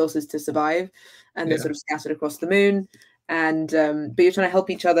gather resources to survive, and they're sort of scattered across the moon. And but you're trying to help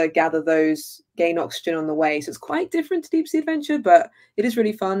each other gather those, gain oxygen on the way. So it's quite different to Deep Sea Adventure, but it is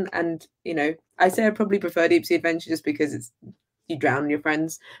really fun. And you know, I say I probably prefer Deep Sea Adventure just because you drown your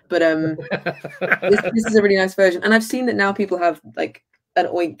friends. But this is a really nice version. And I've seen that now people have like an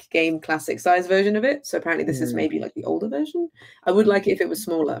Oink Game classic size version of it. So apparently this is maybe like the older version. I would like it if it was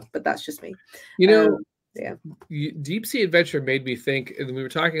smaller, but that's just me. You know, yeah. Deep Sea Adventure made me think, and we were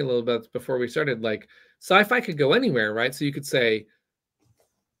talking a little bit before we started, like sci-fi could go anywhere, right? So you could say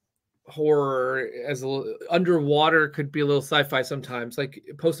horror as a little, underwater could be a little sci-fi sometimes, like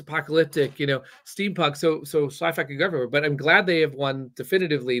post-apocalyptic, you know, steampunk. So sci-fi could go everywhere. But I'm glad they have won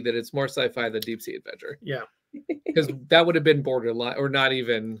definitively that it's more sci-fi than Deep Sea Adventure. Yeah, because that would have been borderline, or not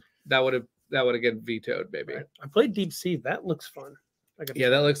even. That would have gotten vetoed maybe. Right. I played Deep Sea. That looks fun.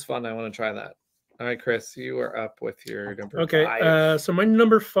 That looks fun. I want to try that. All right, Chris, you are up with your number 5. Okay, so my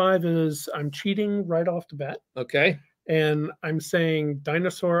number 5 is, I'm cheating right off the bat. Okay. And I'm saying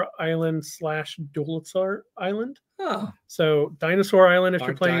Dinosaur Island / Duelosaur Island. Oh. So Dinosaur Island if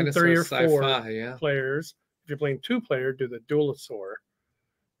you're playing 3 or 4 players. If you're playing 2-player, do the Duelosaur.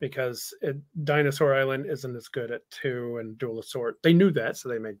 because Dinosaur Island isn't as good at 2 and Duel of Sword. They knew that, so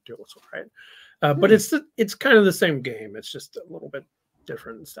they made Duel of Sword, right? But it's kind of the same game. It's just a little bit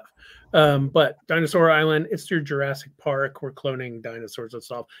different and stuff. But Dinosaur Island, it's your Jurassic Park. We're cloning dinosaurs and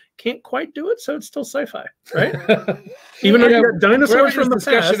stuff. Can't quite do it, so it's still sci-fi, right? Even though you got dinosaurs from the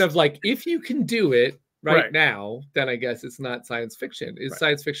discussion past. of like, if you can do it right now, then I guess it's not science fiction. Is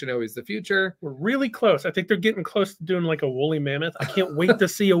science fiction always the future? We're really close. I think they're getting close to doing like a woolly mammoth. I can't wait to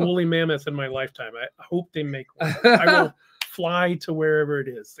see a woolly mammoth in my lifetime. I hope they make one. I will fly to wherever it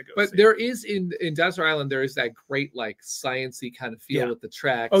is to go. But there is in Dinosaur Island, there is that great like sciencey kind of feel with the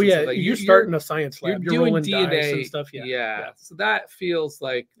tracks. Oh yeah, like, you start in a science lab. You're rolling doing DNA dice and stuff. Yeah. So that feels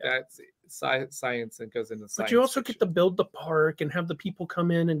like that's science and goes into science. But you also get to build the park and have the people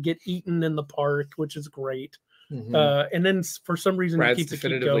come in and get eaten in the park, which is great. And then for some reason, Brad's keep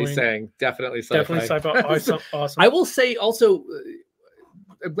definitively going. saying definitely sci-fi. Awesome. I will say also,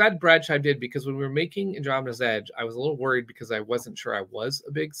 I'm glad Brad chimed in, because when we were making Andromeda's Edge, I was a little worried because I wasn't sure I was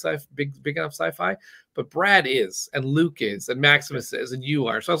a big enough sci-fi, but Brad is, and Luke is, and Maximus is, and you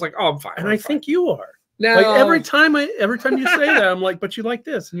are. So I was like, oh, I'm fine. And I think you are. No. Like every time you say that, I'm like, but you like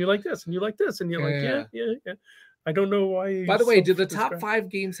this, and you like this, and you like this, and you're like, yeah. I don't know why. By the way, do the top 5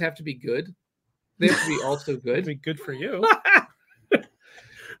 games have to be good? They have to be also good. Be good for you.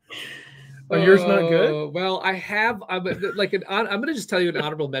 Yours not good? Well, I have. I'm going to just tell you an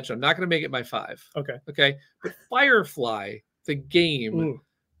honorable mention. I'm not going to make it my 5. Okay. But Firefly, the game,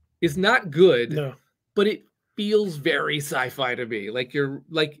 is not good. No. But it feels very sci-fi to me. Like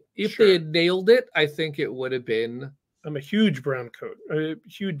if they had nailed it, I think it would have been. I'm a huge Brown Coat, a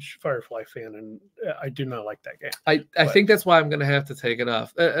huge Firefly fan, and I do not like that game. I think that's why I'm going to have to take it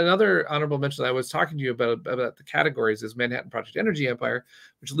off. Another honorable mention I was talking to you about the categories is Manhattan Project Energy Empire,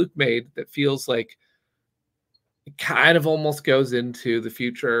 which Luke made, that feels like it kind of almost goes into the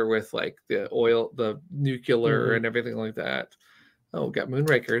future with like the oil, the nuclear and everything like that. Oh, got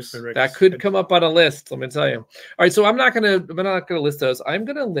Moonrakers. That could come up on a list. Let me tell you. All right, so I'm not gonna list those. I'm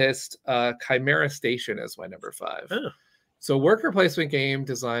gonna list Chimera Station as my number 5. Oh. So, worker placement game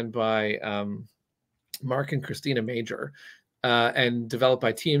designed by Mark and Christina Major, and developed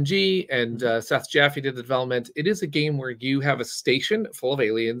by TMG, and Seth Jaffe did the development. It is a game where you have a station full of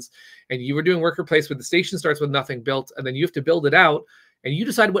aliens, and you were doing worker placement. The station starts with nothing built, and then you have to build it out. And you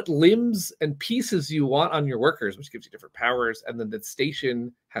decide what limbs and pieces you want on your workers, which gives you different powers. And then the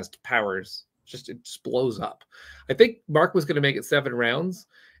station has powers. It just blows up. I think Mark was going to make it 7 rounds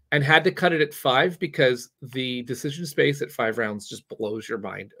and had to cut it at 5 because the decision space at 5 rounds just blows your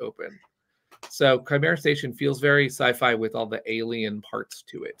mind open. So Chimera Station feels very sci-fi with all the alien parts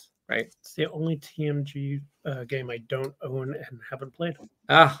to it, right? It's the only TMG game I don't own and haven't played.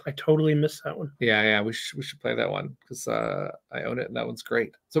 I totally missed that one. Yeah, we should play that one because I own it and that one's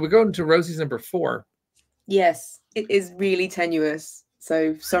great. So we go into Rosie's number 4. Yes, it is really tenuous.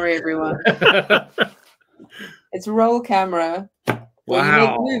 So sorry, everyone. It's Roll Camera.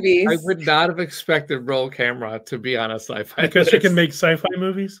 Wow, movies. I would not have expected Roll Camera to be on a sci-fi because list. You can make sci-fi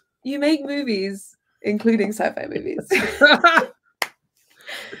movies. You make movies, including sci-fi movies.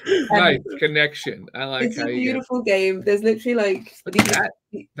 Nice connection. I like. It's a beautiful game. There's literally like the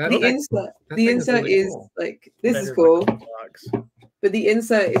insert. The insert is cool. Like this is cool, but the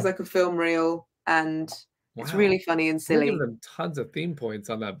insert is like a film reel, and it's really funny and silly. You're giving them tons of theme points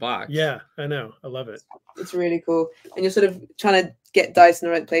on that box. Yeah, I know. I love it. It's really cool, and you're sort of trying to get dice in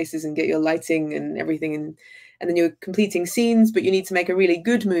the right places and get your lighting and everything, and then you're completing scenes, but you need to make a really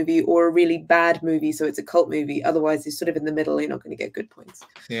good movie or a really bad movie, so it's a cult movie. Otherwise, you're sort of in the middle. You're not going to get good points.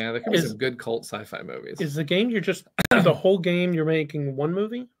 Yeah, there can be some good cult sci-fi movies. Is the game you're just the whole game you're making one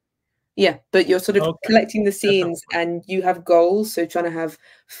movie? Yeah, but you're sort of collecting the scenes, and you have goals. So trying to have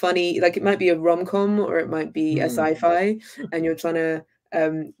funny, like it might be a rom-com or it might be a sci-fi, and you're trying to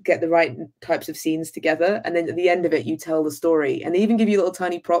get the right types of scenes together. And then at the end of it, you tell the story, and they even give you little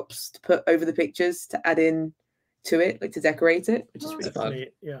tiny props to put over the pictures to add in to it, like to decorate it, which is really fun.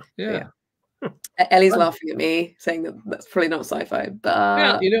 Yeah. Ellie's laughing at me, saying that that's probably not sci-fi, but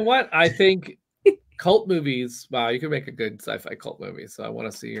yeah, you know what? I think cult movies. Wow, you can make a good sci-fi cult movie. So I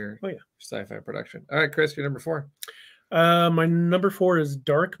want to see your sci-fi production. All right, Chris, your number 4. My number 4 is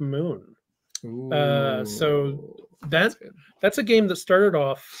Dark Moon. Ooh, so that's a game that started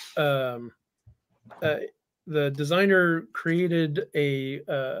off. The designer created a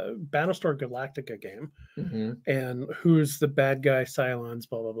Battlestar Galactica game, and who's the bad guy, Cylons,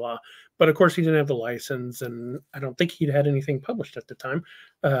 blah, blah, blah. But of course, he didn't have the license, and I don't think he'd had anything published at the time.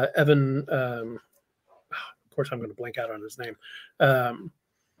 Evan, of course, I'm going to blank out on his name.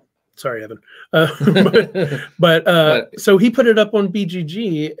 Sorry, Evan. But so he put it up on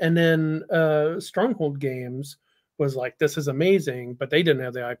BGG, and then Stronghold Games was like, this is amazing, but they didn't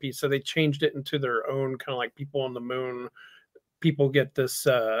have the IP, so they changed it into their own kind of like People on the Moon. People get this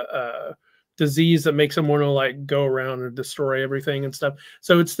disease that makes them want to like go around and destroy everything and stuff.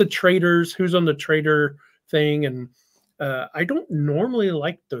 So it's the traders, who's on the trader thing, and I don't normally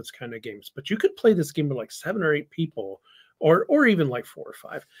like those kind of games, but you could play this game with like 7 or 8 people, or even like 4 or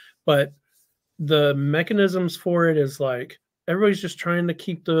 5. But the mechanisms for it is like everybody's just trying to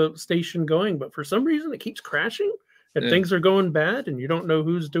keep the station going, but for some reason it keeps crashing and things are going bad and you don't know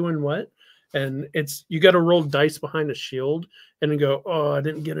who's doing what. And it's, you got to roll dice behind a shield and then go, oh, I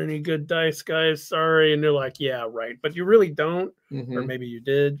didn't get any good dice, guys, sorry. And they're like, yeah, right, but you really don't. Or maybe you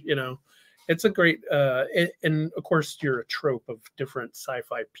did, you know. It's a great and of course you're a trope of different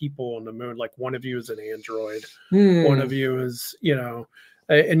sci-fi people on the moon. Like one of you is an android, one of you is, you know,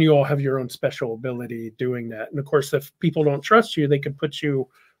 and you all have your own special ability doing that. And of course, if people don't trust you, they can put you,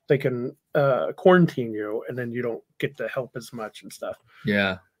 they can quarantine you, and then you don't get to help as much and stuff.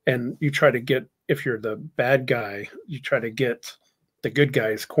 Yeah. And you try to get, if you're the bad guy, you try to get the good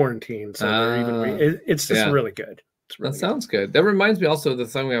guys quarantined. So they're even, it's just really good. Really that sounds good. That reminds me also of the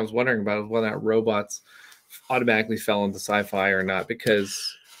thing I was wondering about, whether or not robots automatically fell into sci-fi or not,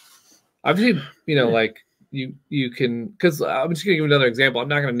 because obviously, you know, like you can, because I'm just gonna give another example. I'm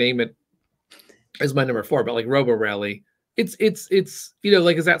not gonna name it as my number 4, but like Robo Rally, it's you know,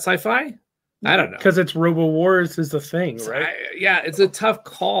 like, is that sci-fi? I don't know, because it's Robo Wars is the thing, right? Yeah, it's a tough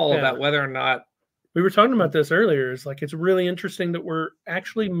call about whether or not. We were talking about this earlier. It's like, it's really interesting that we're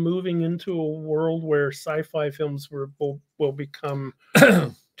actually moving into a world where sci-fi films will become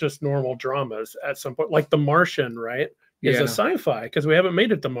just normal dramas at some point. Like The Martian, right? Is a sci-fi because we haven't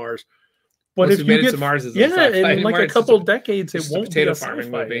made it to Mars. But if you get it to Mars, is in like a couple of decades, it won't be a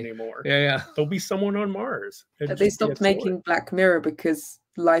sci-fi anymore. Yeah. There'll be someone on Mars. They stopped making Black Mirror because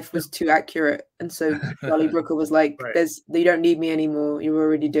life was too accurate, and so Charlie Brooker was like, "You don't need me anymore. You're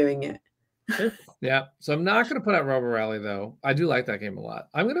already doing it." Yeah, so I'm not going to put out Robo Rally, though. I do like that game a lot.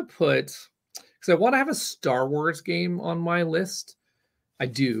 I'm going to put, because I want to have a Star Wars game on my list. I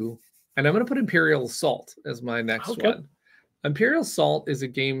do. And I'm going to put Imperial Assault as my next one. Imperial Assault is a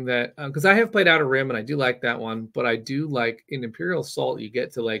game that, because I have played Outer Rim and I do like that one, but I do like in Imperial Assault, you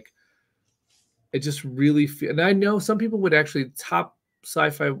get to like, it just really feel, and I know some people would actually, top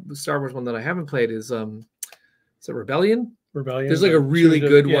sci-fi Star Wars one that I haven't played is it Rebellion? There's like a really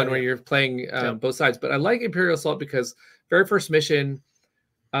good one where you're playing both sides, but I like Imperial Assault because very first mission,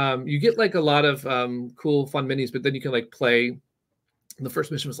 you get like a lot of cool fun minis, but then you can like play. The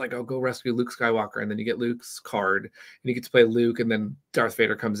first mission was like, oh, go rescue Luke Skywalker, and then you get Luke's card and you get to play Luke, and then Darth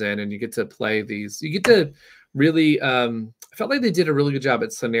Vader comes in and you get to play these. You get to really I felt like they did a really good job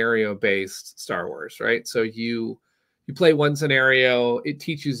at scenario based Star Wars, right? So you play one scenario, it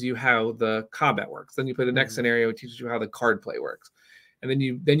teaches you how the combat works. Then you play the next scenario, it teaches you how the card play works. And then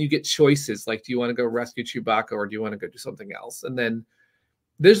you get choices, like, do you want to go rescue Chewbacca or do you want to go do something else? And then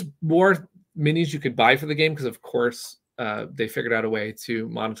there's more minis you could buy for the game because, of course, they figured out a way to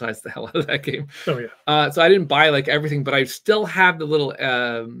monetize the hell out of that game. Oh yeah. So I didn't buy like everything, but I still have the little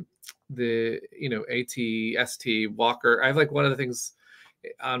AT-ST Walker. I have like one of the things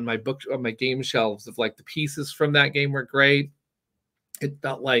on my game shelves of like the pieces from that game were great. It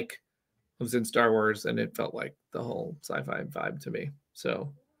felt like I was in Star Wars, and it felt like the whole sci-fi vibe to me.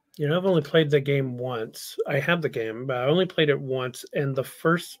 So, you know, I've only played the game once. I have the game, but I only played it once. And the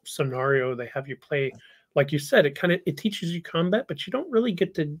first scenario they have you play, like you said, it teaches you combat, but you don't really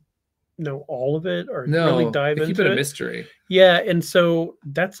get to know all of it or really dive into it. Keep it a mystery. Yeah, and so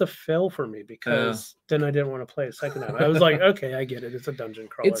that's a fail for me because then I didn't want to play a second time. I was like, okay, I get it. It's a dungeon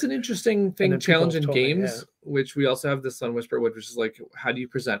crawler. It's an interesting thing, challenge in games, which we also have this on Whisper, which is like, how do you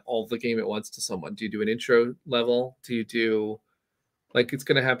present all the game at once to someone? Do you do an intro level? Do you do, like, it's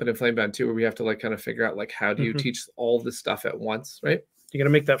going to happen in Flamebound too, where we have to like kind of figure out like, how do you teach all this stuff at once, right? You got to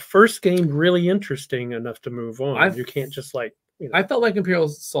make that first game really interesting enough to move on. You can't just like, you know. I felt like Imperial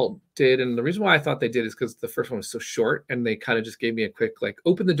Assault did, and the reason why I thought they did is because the first one was so short, and they kind of just gave me a quick like,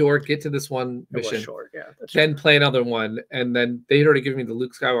 open the door, get to this one mission, it was short, yeah, then play another one, and then they had already given me the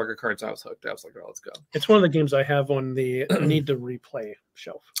Luke Skywalker card, so I was hooked. I was like, oh, let's go. It's one of the games I have on the need to replay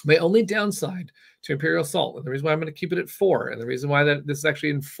shelf. My only downside to Imperial Assault, and the reason why I'm going to keep it at 4, and the reason why this actually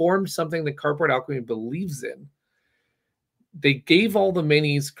informed something that Cardboard Alchemy believes in, they gave all the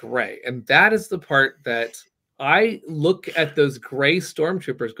minis gray, and that is the part that I look at those gray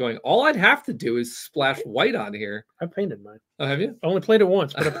stormtroopers going, all I'd have to do is splash white on here. I painted mine. Oh, have you? I only played it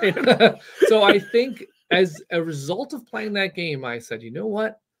once, but I painted it. So I think as a result of playing that game, I said, you know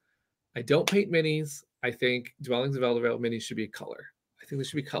what? I don't paint minis. I think Dwellings of Eldervale minis should be color. I think they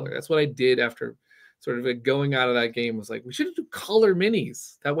should be color. That's what I did after sort of going out of that game, was like, we should do color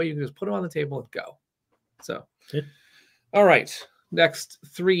minis. That way you can just put them on the table and go. So, all right. Next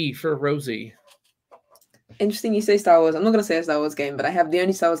 3 for Rosie. Interesting you say Star Wars. I'm not going to say a Star Wars game, but I have the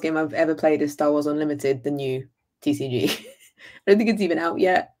only Star Wars game I've ever played is Star Wars Unlimited, the new TCG. I don't think it's even out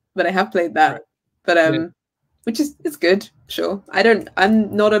yet, but I have played that. Right. But which is, it's good, sure.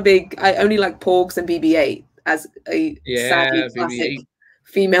 I'm not a big, I only like Porgs and BB-8 as a sadly classic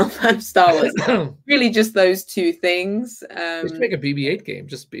female fan of Star Wars. Really just those 2 things. You should make a BB-8 game,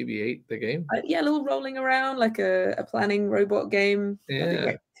 just BB-8 the game. Yeah, a little rolling around, like a planning robot game.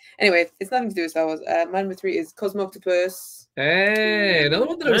 Yeah. Anyway, it's nothing to do with Star Wars. My number 3 is Cosmo Octopus. Hey, another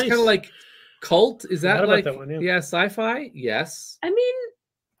one that was kind of like cult. Is that like that one, yeah, sci-fi? Yes. I mean,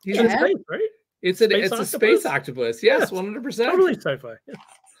 he's in space, right? It's a space octopus. Yes, 100%. Totally sci-fi.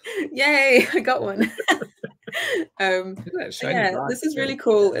 Yay, I got one. This is really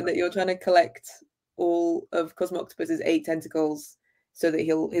cool in that you're trying to collect all of Cosmo Octopus's 8 tentacles so that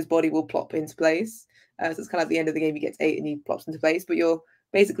his body will plop into place. So it's kind of at the end of the game, he gets 8 and he plops into place, but you're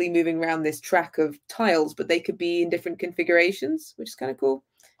basically moving around this track of tiles, but they could be in different configurations, which is kind of cool.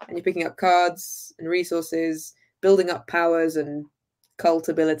 And you're picking up cards and resources, building up powers and cult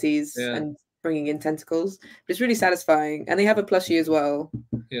abilities, and bringing in tentacles. But it's really satisfying. And they have a plushie as well.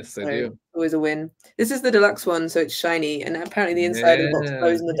 Yes, they do. Always a win. This is the deluxe one, so it's shiny. And apparently the inside of the box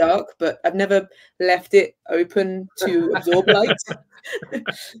glows in the dark, but I've never left it open to absorb light.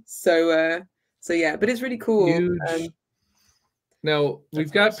 So yeah, but it's really cool. Now,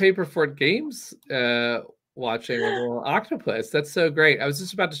 we've got Paperfort Games watching a little octopus. That's so great. I was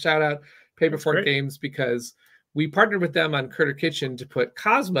just about to shout out Paperfort Games because we partnered with them on Critter Kitchen to put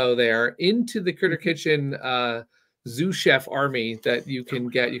Cosmo there into the Critter Kitchen Zoo Chef army that you can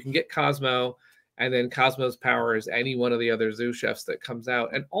get. You can get Cosmo, and then Cosmo's powers any one of the other Zoo Chefs that comes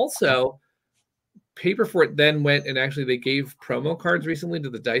out. And also, Paperfort then went and actually they gave promo cards recently to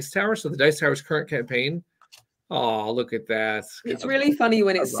the Dice Tower. So the Dice Tower's current campaign. Oh, look at that. It's really funny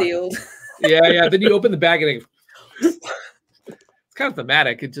when it's sealed. Yeah. Then you open the bag and it's kind of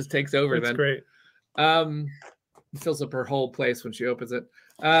thematic. It just takes over. That's great. It fills up her whole place when she opens it.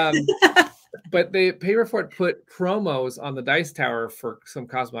 But Paperfort put promos on the Dice Tower for some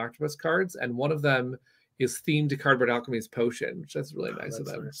Cosmo Octopus cards, and one of them is themed to Cardboard Alchemy's potion, which is really nice of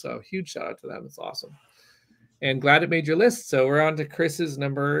them. Nice. So huge shout out to them. It's awesome. And glad it made your list. So we're on to Chris's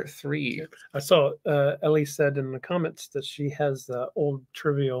number 3. I saw Ellie said in the comments that she has the old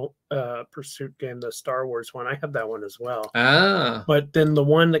Trivial Pursuit game, the Star Wars one. I have that one as well. But then the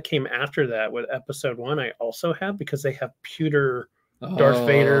one that came after that with episode 1, I also have because they have pewter Darth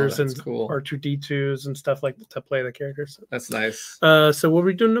Vaders and cool. R2D2s and stuff like that to play the characters. That's nice. So what are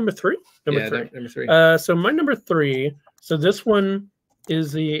we doing? Number 3? Number 3. So my number 3. So this one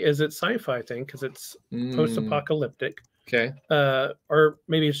is it sci-fi thing because it's post-apocalyptic. Okay. Or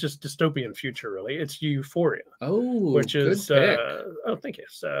maybe it's just dystopian future. Really, it's Euphoria. Oh, which is thank you.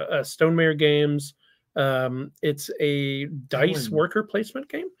 Stonemaier Games. It's a dice worker placement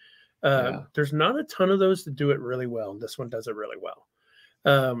game. There's not a ton of those that do it really well. This one does it really well.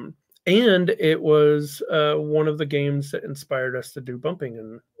 And it was one of the games that inspired us to do bumping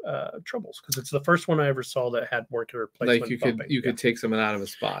and troubles because it's the first one I ever saw that had worker placement. Like you could take someone out of a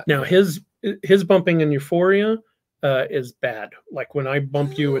spot. Now his bumping in Euphoria is bad. Like when I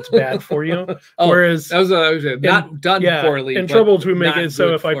bump you, it's bad for you. Whereas that was not done poorly. In troubles we make it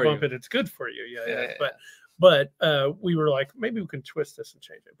so if I bump it, it's good for you. But we were like, maybe we can twist this and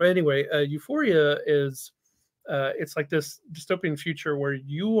change it. But anyway, Euphoria is it's like this dystopian future where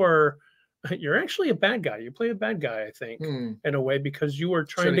you're actually a bad guy. You play a bad guy, I think, in a way, because you are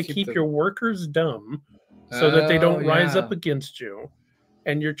trying to keep your workers dumb so that they don't rise up against you.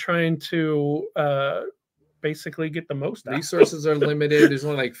 And you're trying to basically get the most out. Resources are limited. There's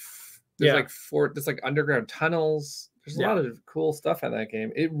only there's like underground tunnels. There's a lot of cool stuff in that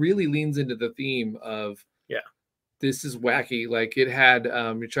game. It really leans into the theme of this is wacky. Like it had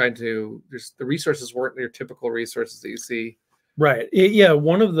you're trying to the resources weren't your typical resources that you see. Right.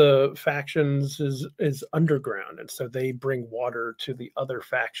 One of the factions is underground, and so they bring water to the other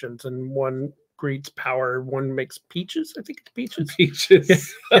factions, and one breeds power, one makes peaches. I think it's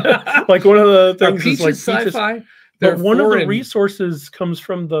peaches. Like one of the things is like sci-fi. But one of the resources comes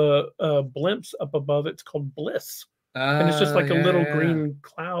from the blimps up above. It's called Bliss. And it's just like a little green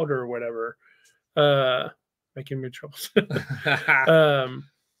cloud or whatever. Making me troubles.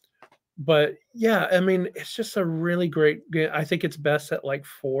 But yeah, I mean, it's just a really great game. I think it's best at like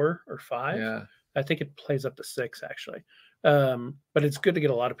 4 or 5. Yeah. I think it plays up to 6 actually. But it's good to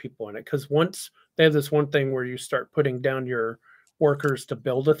get a lot of people in it, because once they have this one thing where you start putting down your workers to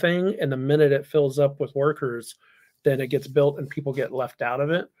build a thing, and the minute it fills up with workers, then it gets built and people get left out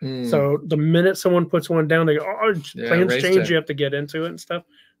of it. So the minute someone puts one down, they go, oh, plans change, you have to get into it and stuff.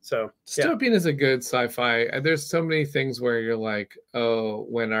 So dystopian is a good sci-fi. There's so many things where you're like, oh,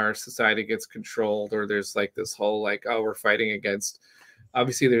 when our society gets controlled, or there's like this whole like, oh, we're fighting against.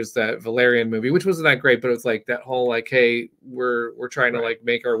 Obviously, there's that Valerian movie, which wasn't that great, but it was like that whole like, hey, we're trying to like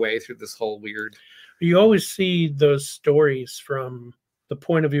make our way through this whole weird. You always see those stories from the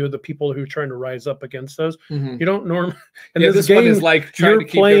point of view of the people who are trying to rise up against those. You don't normally. And this game, one is like trying to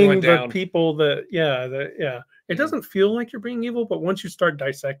keep everyone down. The people that, it doesn't feel like you're being evil, but once you start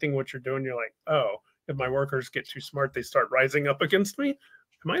dissecting what you're doing, you're like, oh, if my workers get too smart, they start rising up against me.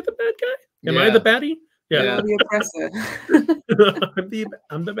 Am I the bad guy? Am I the baddie? Yeah,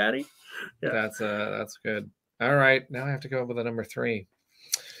 I'm the baddie. Yeah, that's good. All right, now I have to go with the number 3.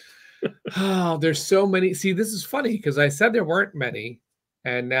 Oh, there's so many. See, this is funny because I said there weren't many,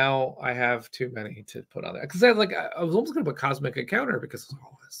 and now I have too many to put on there. Because I was almost going to put Cosmic Encounter because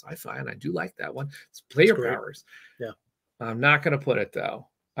it's sci-fi, and I do like that one. It's player powers. Yeah, I'm not going to put it though.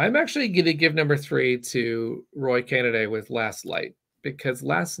 I'm actually going to give number 3 to Roy Kennedy with Last Light, because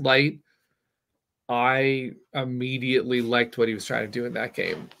Last Light, I immediately liked what he was trying to do in that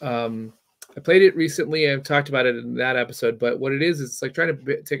game. I played it recently. I've talked about it in that episode, but what it is, it's like trying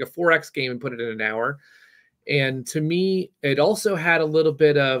to take a 4X game and put it in an hour. And to me, it also had a little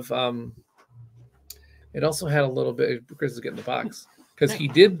bit of, Chris is getting the box because he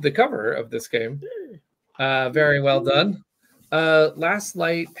did the cover of this game. Very well done. Last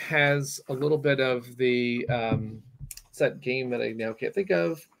Light has a little bit of the, it's that game that I now can't think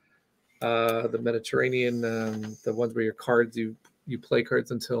of. The Mediterranean, the ones where your cards, you play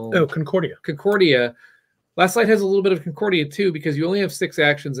cards until Concordia. Last Light has a little bit of Concordia too, because you only have 6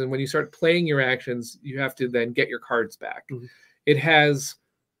 actions, and when you start playing your actions, you have to then get your cards back. It has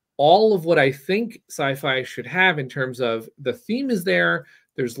all of what I think sci-fi should have in terms of the theme is there.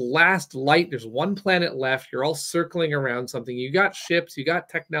 There's last light. There's one planet left. You're all circling around something. You got ships. You got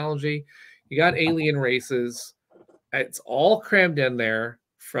technology. You got alien races. It's all crammed in there.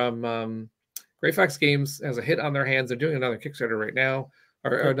 From Grey Fox Games has a hit on their hands. They're doing another Kickstarter right now,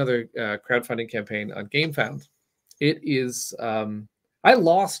 or another crowdfunding campaign on GameFound. It is, I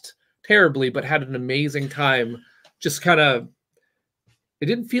lost terribly, but had an amazing time. Just kind of, it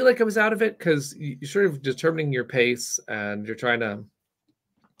didn't feel like I was out of it because you're sort of determining your pace and you're trying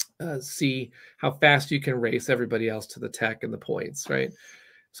to see how fast you can race everybody else to the tech and the points, right?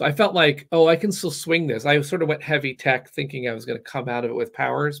 So I felt like, oh, I can still swing this. I sort of went heavy tech thinking I was going to come out of it with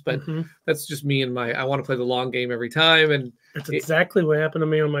powers, but that's just me and I want to play the long game every time. And it's exactly what happened to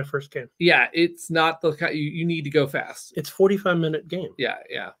me on my first game. Yeah, it's not the kind you need to go fast. It's 45-minute game.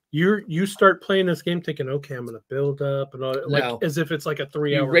 Yeah. You start playing this game thinking, okay, I'm going to build up and all that, like as if it's like a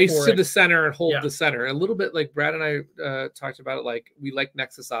 3-hour. You race to the center and hold the center. A little bit like Brad and I talked about it. Like we like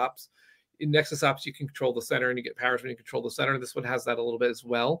Nexus Ops. In Nexus Ops, you can control the center and you get powers when you control the center. This one has that a little bit as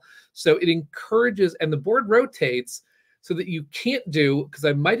well. So it encourages, and the board rotates so that you can't do, because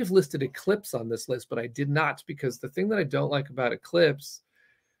I might have listed Eclipse on this list, but I did not, because the thing that I don't like about Eclipse,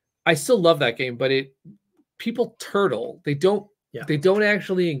 I still love that game, but people turtle. They don't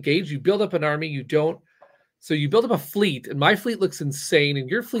actually engage. You build up an army, so you build up a fleet, and my fleet looks insane, and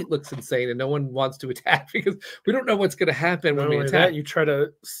your fleet looks insane, and no one wants to attack because we don't know what's going to happen when we attack. You try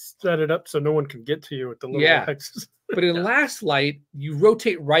to set it up so no one can get to you with the little hexes. But in Last Light, you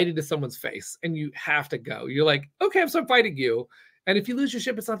rotate right into someone's face, and you have to go. You're like, okay, I'm fighting you. And if you lose your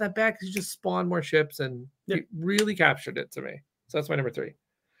ship, it's not that bad because you just spawn more ships, and it really captured it to me. So that's my number 3.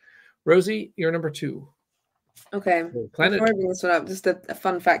 Rosie, you're number 2. Okay. Planet. Before I bring this one up, just a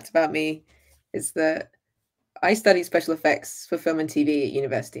fun fact about me is that I studied special effects for film and TV at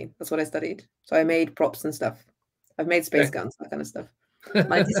university. That's what I studied. So I made props and stuff. I've made space guns, that kind of stuff.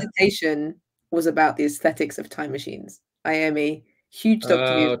 My dissertation was about the aesthetics of time machines. I am a huge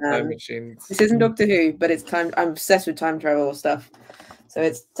Doctor Who fan. This isn't Doctor Who, but it's time. I'm obsessed with time travel stuff. So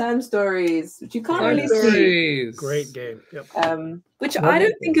it's Time Stories, which you can't really see. Great game. Yep. Which I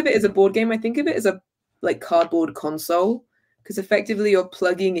don't think of it as a board game. I think of it as a cardboard console, because effectively you're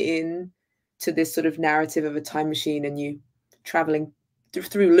plugging in to this sort of narrative of a time machine, and you traveling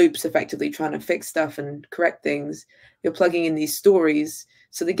through loops, effectively trying to fix stuff and correct things. You're plugging in these stories.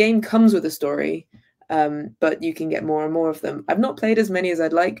 So the game comes with a story, but you can get more and more of them. I've not played as many as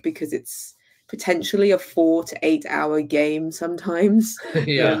I'd like because it's potentially a 4 to 8 hour game sometimes.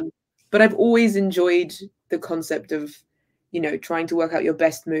 But I've always enjoyed the concept of, trying to work out your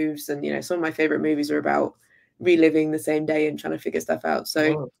best moves. And, some of my favorite movies are about reliving the same day and trying to figure stuff out.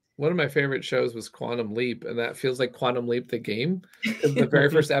 So one of my favorite shows was Quantum Leap, and that feels like Quantum Leap the game. In the very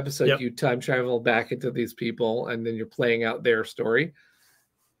first episode, you time travel back into these people, and then you're playing out their story.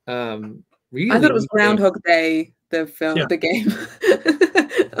 Really, I thought it was Groundhog Day, the film, the game.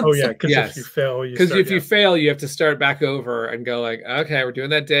 Because if you fail, you fail, you have to start back over and go like, okay, we're doing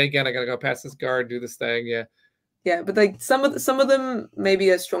that day again. I gotta go past this guard, do this thing. Yeah, but like some of them maybe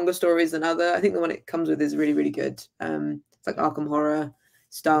are stronger stories than other. I think the one it comes with is really, really good. It's like Arkham Horror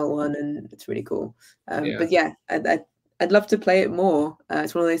style one, and it's really cool. But yeah, I'd love to play it more.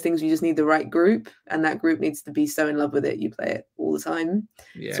 It's one of those things you just need the right group, and that group needs to be so in love with it. You play it all the time.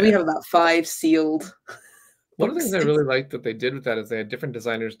 Yeah. So we have about 5 sealed. One of the things I really liked that they did with that is they had different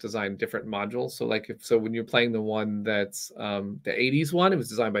designers design different modules. So like when you're playing the one that's the 80s one, it was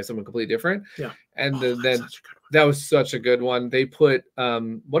designed by someone completely different. Yeah. And then that was such a good one. They put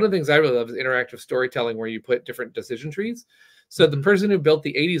one of the things I really love is interactive storytelling where you put different decision trees. So the person who built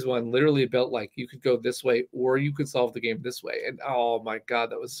the 80s one literally built like you could go this way or you could solve the game this way. And oh my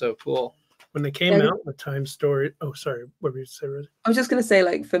God, that was so cool. When they came out with Time Story. Oh, sorry. What were you saying, Rosie? I was just going to say,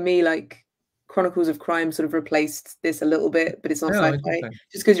 like, for me, like, Chronicles of Crime sort of replaced this a little bit, but it's not sci-fi.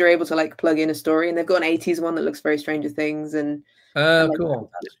 Just because you're able to like plug in a story, and they've got an 80s one that looks very Stranger Things and cool.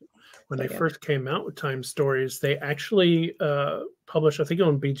 When they first came out with Time Stories, they actually published, I think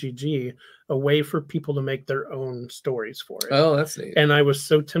on BGG, a way for people to make their own stories for it. Oh, that's neat. And I was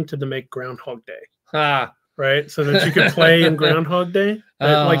so tempted to make Groundhog Day. Right? So that you could play in Groundhog Day.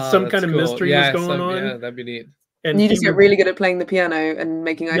 Like some kind of mystery was going on. Yeah, that'd be neat. And you just get really good at playing the piano and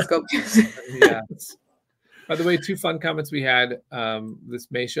making ice sculptures. By the way, 2 fun comments we had.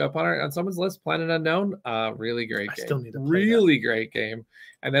 This may show up on someone's list. Planet Unknown, really great game. I still need to play really great game.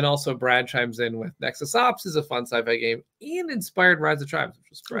 And then also Brad chimes in with Nexus Ops is a fun sci-fi game and inspired Rise of Tribes,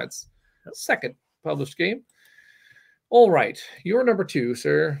 which was Brad's second published game. All right, your number 2,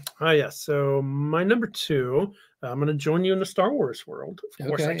 sir. Yes. So my number 2. I'm going to join you in the Star Wars world. Of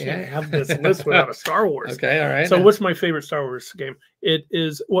course, I can't have this list without a Star Wars. Okay, all right. So what's my favorite Star Wars game? It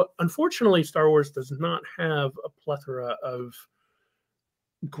is, unfortunately, Star Wars does not have a plethora of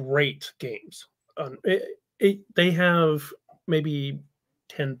great games. They have maybe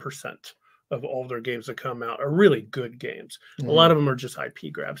 10% of all their games that come out are really good games. A lot of them are just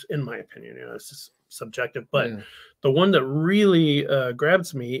IP grabs, in my opinion. It's just subjective. But the one that really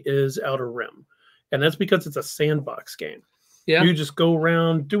grabs me is Outer Rim. And that's because it's a sandbox game. Yeah. You just go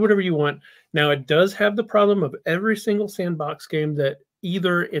around, do whatever you want. Now, it does have the problem of every single sandbox game that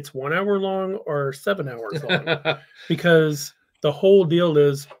either it's 1 hour long or 7 hours long. Because the whole deal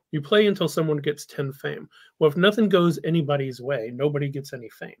is you play until someone gets 10 fame. Well, if nothing goes anybody's way, nobody gets any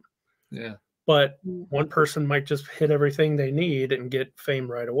fame. Yeah. But one person might just hit everything they need and get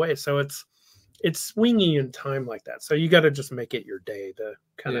fame right away. So it's swingy in time like that. So you got to just make it your day to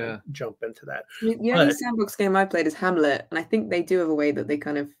kind of jump into that. The only sandbox game I played is Hamlet, and I think they do have a way that they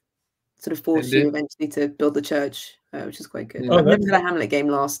kind of sort of force you eventually to build the church, which is quite good. I've never had a Hamlet game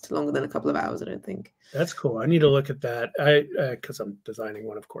last longer than a couple of hours, I don't think. That's cool. I need to look at that. Because I'm designing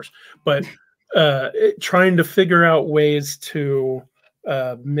one, of course. But trying to figure out ways to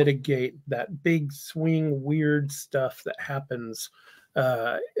mitigate that big swing, weird stuff that happens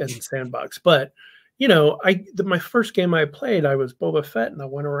in sandbox. But my first game I played, I was Boba Fett, and I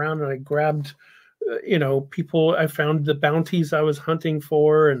went around and I grabbed people. I found the bounties I was hunting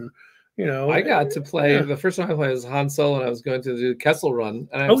for, and I got to play the first time I played was Han Solo, and I was going to do the Kessel Run,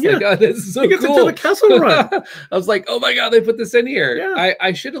 and I was like, "Oh, this is so cool!" To do the Kessel Run. I was like, "Oh my God, they put this in here!" Yeah.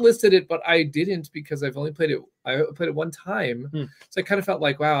 I should have listed it, but I didn't because I've only played it. I played it one time, so I kind of felt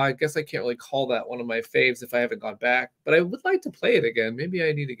like, "Wow, I guess I can't really call that one of my faves if I haven't gone back." But I would like to play it again. Maybe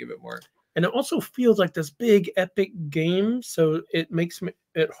I need to give it more. And it also feels like this big epic game, so it makes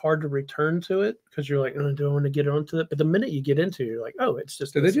it hard to return to it because you're like, "Oh, do I want to get onto it?" But the minute you get into it, you're like, "Oh, it's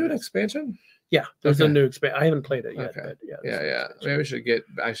just." Did they do an expansion? Yeah, there's a new expansion. I haven't played it yet. Okay. But yeah. Maybe I should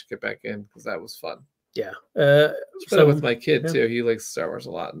get back in because that was fun. Yeah. So with my kid too, he likes Star Wars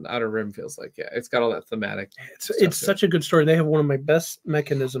a lot, and Outer Rim feels like it's got all that thematic. It's such a good story. They have one of my best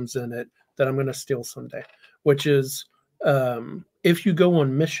mechanisms in it that I'm going to steal someday, which is if you go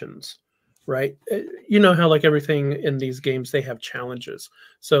on missions. Right. You know how like everything in these games, they have challenges.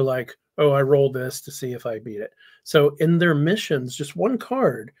 So like, oh, I roll this to see if I beat it. So in their missions, just one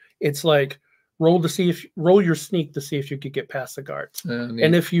card, it's like roll your sneak to see if you could get past the guards.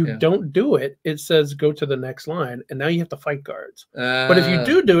 And if you don't do it, it says go to the next line. And now you have to fight guards. But if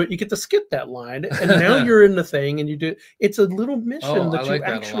you do it, you get to skip that line. And now you're in the thing and you do. It's a little mission that you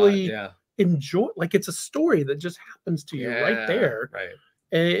actually enjoy. Like it's a story that just happens to you right there. Right.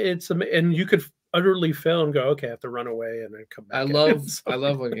 And you could utterly fail and go, okay, I have to run away and then come back. I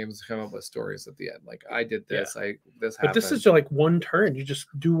love when games come up with stories at the end. Like I did this, this happened. But this is like one turn. You just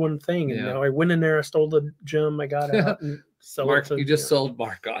do one thing, and now I went in there, I stole the gem, I got out, and Mark, you just sold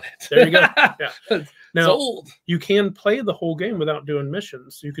Mark on it. There you go. Yeah. Now sold. You can play the whole game without doing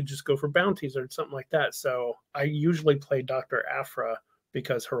missions. You could just go for bounties or something like that. So I usually play Dr. Afra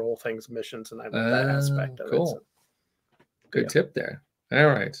because her whole thing's missions, and I love that aspect of it. So. Good tip there. All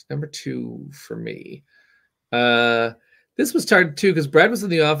right, number 2 for me. This was hard too because Brad was in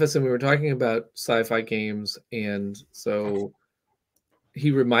the office and we were talking about sci-fi games, and so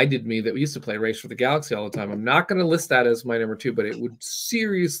he reminded me that we used to play Race for the Galaxy all the time. I'm not going to list that as my number 2, but it would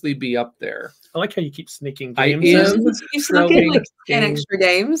seriously be up there. I like how you keep sneaking games. You snuck in like 10 extra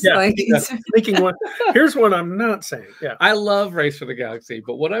games. Sneaking one. Here's one I'm not saying. Yeah, I love Race for the Galaxy,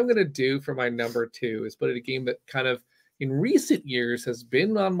 but what I'm going to do for my number 2 is put in a game that kind of in recent years has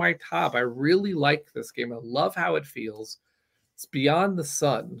been on my top. I really like this game. I love how it feels. It's Beyond the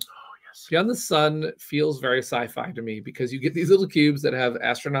Sun. Oh, yes. Beyond the Sun feels very sci-fi to me because you get these little cubes that have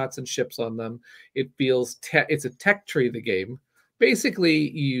astronauts and ships on them. It feels it's a tech tree, the game. Basically,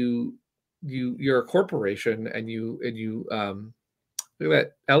 you're a corporation and you look at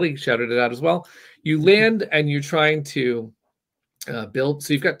that. Ellie shouted it out as well. You land and you're trying to build.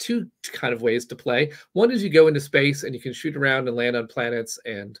 So you've got 2 kind of ways to play. One is you go into space and you can shoot around and land on planets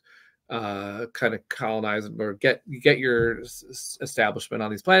and kind of colonize or get your establishment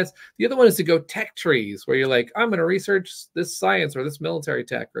on these planets. The other one is to go tech trees, where you're like, I'm going to research this science or this military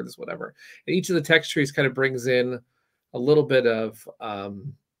tech or this whatever. And each of the tech trees kind of brings in a little bit of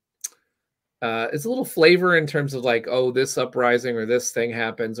it's a little flavor in terms of like, oh, this uprising or this thing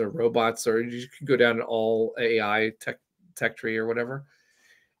happens or robots, or you can go down an all AI tech tree or whatever.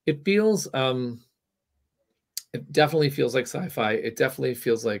 It feels it definitely feels like sci-fi. It definitely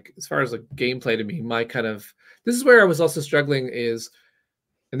feels like, as far as like gameplay to me, my kind of, this is where I was also struggling is,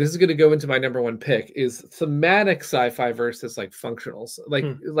 and this is going to go into my number 1 pick, is thematic sci-fi versus like functionals.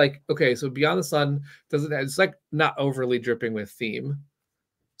 Like okay, so Beyond the Sun it's like not overly dripping with theme.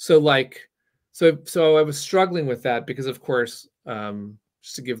 So like so I was struggling with that because of course,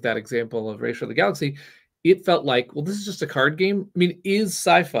 just to give that example of Race for the Galaxy, it felt like, well, this is just a card game. I mean, it is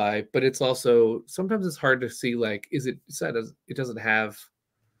sci-fi, but it's also, sometimes it's hard to see, like, it doesn't have.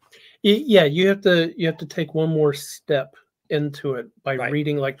 Yeah, you have to take one more step into it by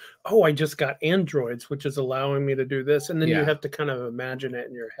reading like, oh, I just got androids, which is allowing me to do this. And then you have to kind of imagine it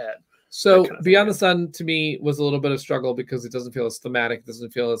in your head. So Beyond the Sun to me was a little bit of struggle because it doesn't feel as thematic. It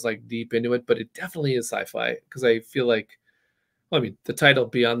doesn't feel as like deep into it, but it definitely is sci-fi because I feel like, well, I mean, the title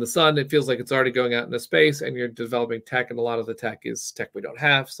Beyond the Sun, it feels like it's already going out into space and you're developing tech, and a lot of the tech is tech we don't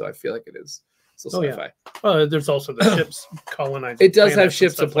have. So I feel like it is still sci-fi. There's also the ships colonizing. It does have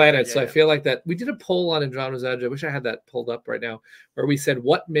ships and planets. So I feel like that. We did a poll on Andromeda's Edge. I wish I had that pulled up right now, where we said,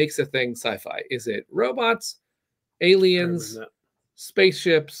 what makes a thing sci-fi? Is it robots, aliens,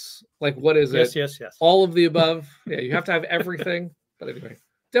 spaceships? Like, what is it? Yes. All of the above. Yeah, you have to have everything. But anyway,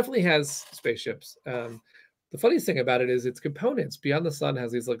 definitely has spaceships. The funniest thing about it is its components. Beyond the Sun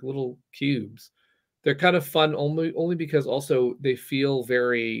has these like little cubes. They're kind of fun only because also they feel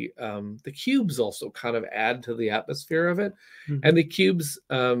very, the cubes also kind of add to the atmosphere of it. Mm-hmm. And the cubes,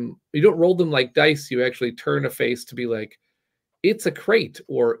 you don't roll them like dice. You actually turn a face to be like, it's a crate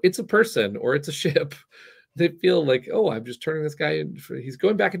or it's a person or it's a ship. They feel like, oh, I'm just turning this guy in. He's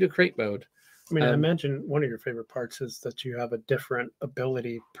going back into crate mode. I mean, I imagine one of your favorite parts is that you have a different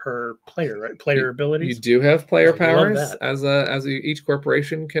ability per player, right? Player abilities. You do have player powers, each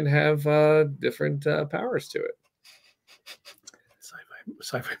corporation can have different powers to it.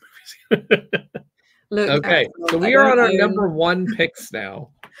 Sci-fi movies. Look, okay, so we are on our number 1 picks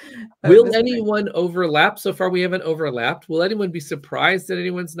now. Will anyone overlap? So far, we haven't overlapped. Will anyone be surprised at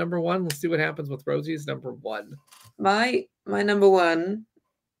anyone's number 1? We'll see what happens with Rosie's number 1. My number 1.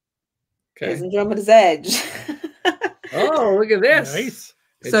 Okay. Is Andromeda's Edge. Oh, look at this. Nice.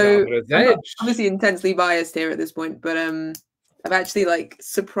 So I'm obviously intensely biased here at this point, but I've actually like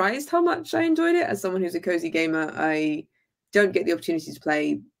surprised how much I enjoyed it. As someone who's a cozy gamer, I don't get the opportunity to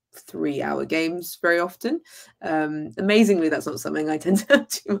play 3-hour games very often. Amazingly, that's not something I tend to have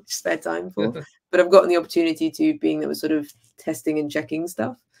too much spare time for, but I've gotten the opportunity to, being that was sort of testing and checking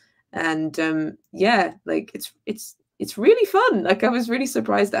stuff. And yeah, like it's really fun. Like I was really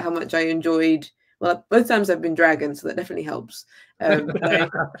surprised at how much I enjoyed. Well, both times I've been dragon, so that definitely helps. I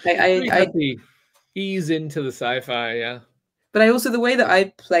ease into the sci-fi, yeah. But I also, the way that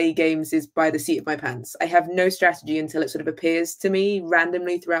I play games is by the seat of my pants. I have no strategy until it sort of appears to me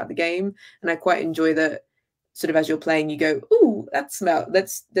randomly throughout the game, and I quite enjoy that. Sort of as you're playing, you go, "Ooh, that smell,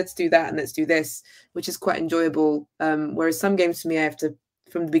 let's do that and let's do this, which is quite enjoyable. Whereas some games for me, I have to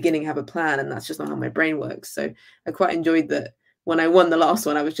from the beginning have a plan, and that's just not how my brain works. So I quite enjoyed that. When I won the last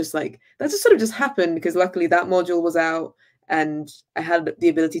one, I was just like, that just sort of just happened because luckily that module was out and I had the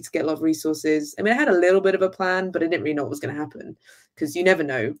ability to get a lot of resources. I mean, I had a little bit of a plan, but I didn't really know what was going to happen because you never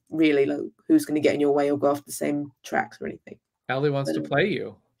know really like, who's going to get in your way or go off the same tracks or anything. Allie wants to play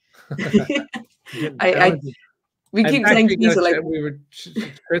you. We keep saying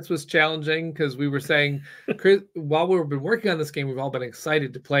Chris was challenging because we were saying, Chris, while we've been working on this game, we've all been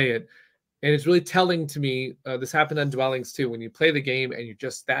excited to play it. And it's really telling to me, this happened on Dwellings too, when you play the game and you're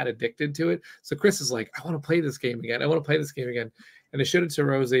just that addicted to it. So Chris is like, I want to play this game again. I want to play this game again. And I showed it to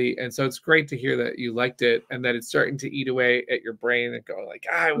Rosie. And so it's great to hear that you liked it and that it's starting to eat away at your brain and go like,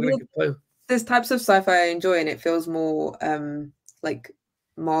 I'm going to play. There's types of sci-fi I enjoy and it feels more like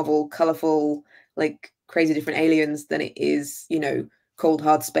Marvel, colorful, like crazy different aliens than it is, you know, cold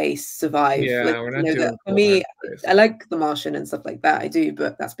hard space, survive. Yeah, like, we're not doing for me, I like The Martian and stuff like that. I do,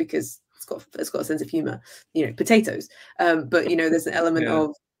 but that's because it's got a sense of humor, you know, potatoes. But you know, there's an element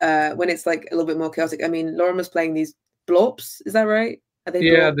of when it's like a little bit more chaotic. I mean, Lauren was playing these blorps, is that right? Are they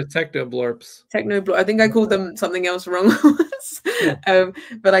blorps? The techno blorps. I think I called them something else wrong.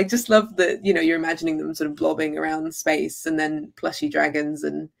 But I just love that, you know, you're imagining them sort of blobbing around space and then plushy dragons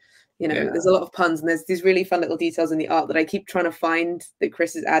and you know, there's a lot of puns and there's these really fun little details in the art that I keep trying to find that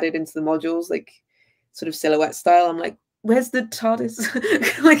Chris has added into the modules, like sort of silhouette style. I'm like, where's the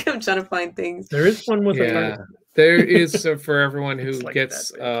TARDIS? Like I'm trying to find things. There is one with a TARDIS. There is, so for everyone who like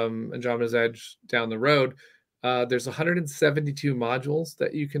gets Andromeda's Edge down the road, there's 172 modules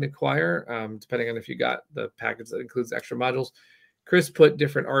that you can acquire, depending on if you got the package that includes extra modules. Chris put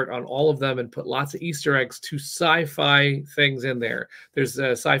different art on all of them and put lots of Easter eggs to sci-fi things in there. There's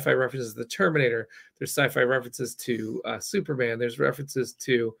sci-fi references to the Terminator. There's sci-fi references to Superman. There's references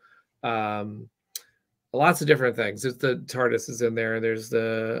to lots of different things. There's the TARDIS is in there. There's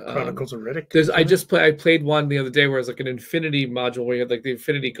the Chronicles of Riddick. I played one the other day where it was like an Infinity module where you had like the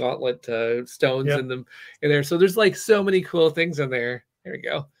Infinity Gauntlet stones in there. So there's like so many cool things in there. There we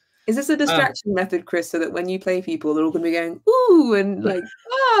go. Is this a distraction method, Chris, so that when you play people, they're all going to be going, ooh, and like,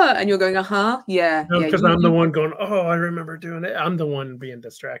 and you're going, yeah. No, because I'm the one going, oh, I remember doing it. I'm the one being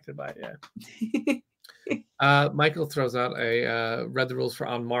distracted by it, Michael throws out read the rules for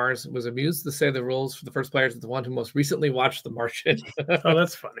On Mars, was amused to say the rules for the first players is the one who most recently watched The Martian. Oh,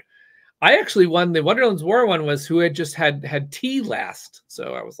 that's funny. I actually won the Wonderlands War one was who had just had tea last.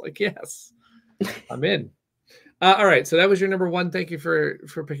 So I was like, yes, I'm in. All right, so that was your number one. Thank you for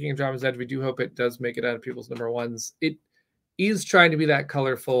picking Andromeda's Edge. We do hope it does make it out of people's number ones. It is trying to be that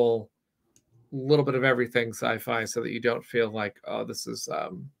colorful, little bit of everything sci-fi, so that you don't feel like, oh, this is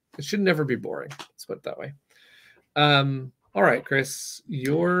it should never be boring. Let's put it that way. All right, Chris,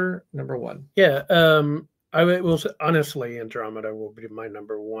 your number one. Yeah, I will say, honestly, Andromeda will be my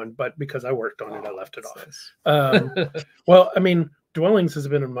number one, but because I worked on it, I left it off. Well, I mean, Dwellings has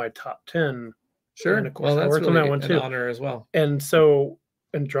been in my top 10. Sure. And of course, I worked on that one too. An honor as well. And so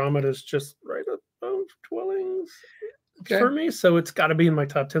Andromeda is just right above Dwellings for me. So it's got to be in my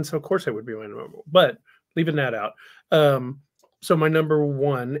top 10. So of course it would be my number one. But leaving that out. So my number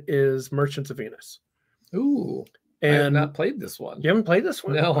one is Merchants of Venus. Ooh. And I have not played this one. You haven't played this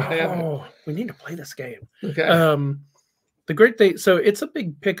one? No, I haven't. We need to play this game. Okay. The great thing, so it's a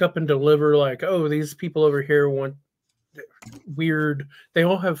big pick up and deliver, like, oh, these people over here want weird, they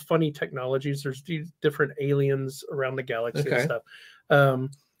all have funny technologies. There's these different aliens around the galaxy and stuff.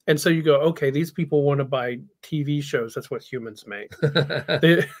 And so you go, okay, these people want to buy TV shows. That's what humans make.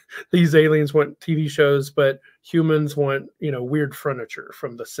 These aliens want TV shows, but humans want, you know, weird furniture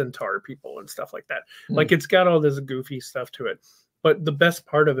from the Centaur people and stuff like that. Like it's got all this goofy stuff to it. But the best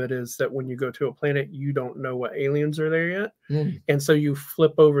part of it is that when you go to a planet, you don't know what aliens are there yet. And so you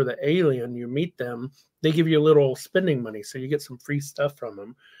flip over the alien, you meet them, they give you a little spending money. So you get some free stuff from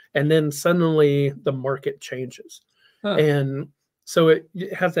them. And then suddenly the market changes. And so it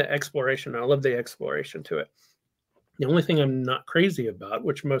has that exploration. I love the exploration to it. The only thing I'm not crazy about,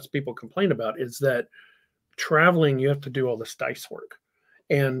 which most people complain about, is that traveling, you have to do all this dice work.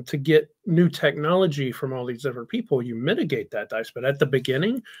 And to get new technology from all these different people, you mitigate that dice. But at the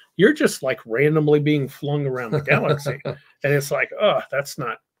beginning, you're just like randomly being flung around the galaxy. And it's like, oh, that's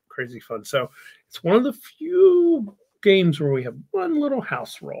not crazy fun. So it's one of the few games where we have one little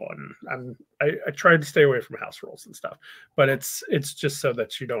house roll. And I tried to stay away from house rolls and stuff. But it's just so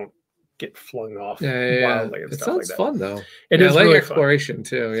that you don't get flung off wildly and stuff like that. It sounds fun though. It is I like really exploration fun.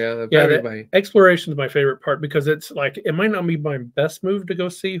 Too. Exploration is my favorite part because it's like it might not be my best move to go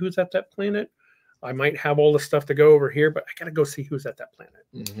see who's at that planet, I might have all the stuff to go over here, but I got to go see who's at that planet.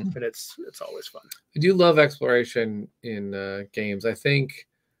 Mm-hmm. And it's always fun. I do love exploration in games. I think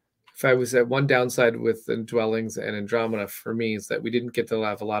if I was at one downside with Dwellings and Andromeda for me is that we didn't get to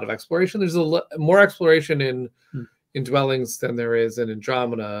have a lot of exploration. There's more exploration in Dwellings than there is in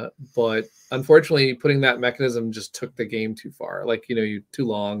Andromeda, but unfortunately putting that mechanism just took the game too far. Like, you too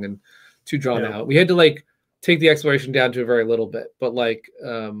long and too drawn out. We had to like take the exploration down to a very little bit, but like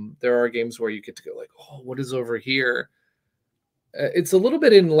there are games where you get to go like, oh, what is over here? It's a little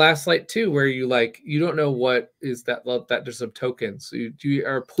bit in Last Light too, where you don't know what is that there's some tokens, so you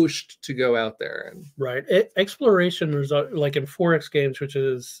are pushed to go out there and right. Exploration is like in 4X games, which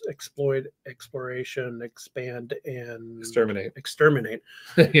is exploit, exploration, expand, and exterminate.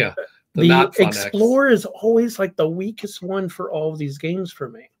 Yeah, the explore is always like the weakest one for all of these games for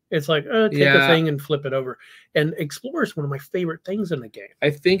me. It's like, take a thing and flip it over. And explore is one of my favorite things in the game. I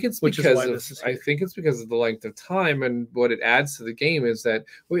think it's because of the length of time, and what it adds to the game is that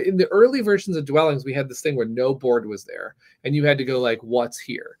in the early versions of Dwellings, we had this thing where no board was there, and you had to go like, what's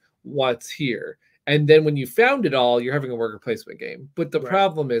here? What's here? And then when you found it all, you're having a worker placement game. But the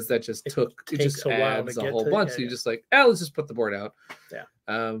problem is that it just adds a whole bunch. So you just like, let's just put the board out. Yeah.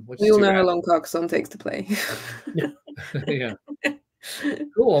 We all know how long Carcassonne takes to play. Yeah.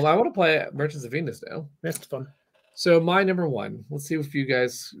 Cool. I want to play Merchants of Venus now. That's fun. So my number one. Let's see if you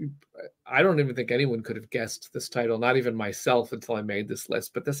guys. I don't even think anyone could have guessed this title, not even myself, until I made this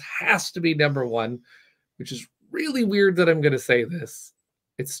list. But this has to be number one, which is really weird that I'm going to say this.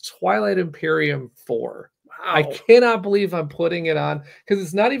 It's Twilight Imperium 4. Wow. I cannot believe I'm putting it on because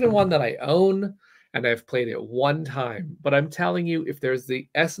it's not even one that I own, and I've played it one time. But I'm telling you, if there's the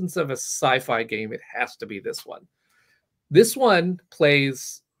essence of a sci-fi game, it has to be this one. This one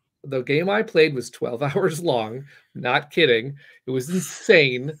plays, the game I played was 12 hours long. Not kidding. It was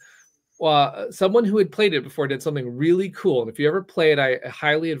insane. Someone who had played it before did something really cool. And if you ever play it, I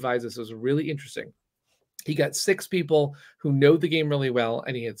highly advise this. It was really interesting. He got 6 people who know the game really well,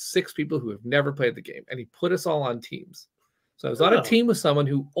 and he had 6 people who have never played the game. And he put us all on teams. So I was on a team with someone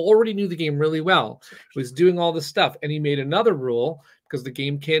who already knew the game really well, was doing all this stuff. And he made another rule, because the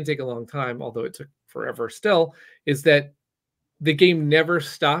game can take a long time, although it took forever still, is that the game never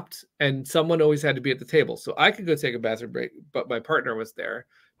stopped and someone always had to be at the table. So I could go take a bathroom break, but my partner was there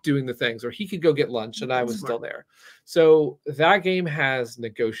doing the things, or he could go get lunch and I was still there. So that game has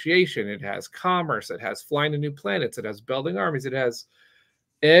negotiation. It has commerce. It has flying to new planets. It has building armies. It has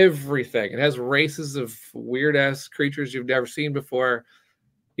everything. It has races of weird ass creatures you've never seen before.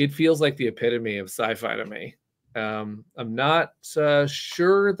 It feels like the epitome of sci-fi to me. I'm not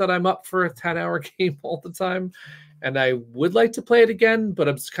sure that I'm up for a 10-hour game all the time. And I would like to play it again, but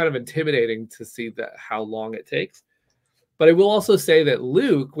it's kind of intimidating to see how long it takes. But I will also say that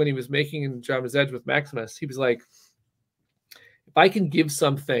Luke, when he was making Andromeda's Edge with Maximus, he was like, if I can give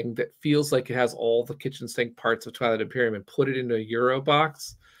something that feels like it has all the kitchen sink parts of Twilight Imperium and put it in a Euro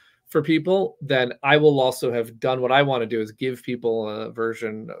box for people, then I will also have done what I want to do, is give people a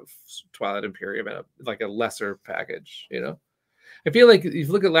version of Twilight Imperium in like a lesser package, I feel like if you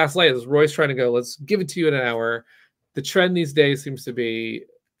look at Last Light, Roy's trying to go, let's give it to you in an hour. The trend these days seems to be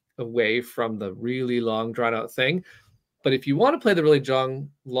away from the really long, drawn-out thing. But if you want to play the really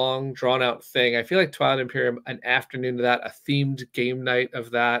long, drawn-out thing, I feel like Twilight Imperium, an afternoon of that, a themed game night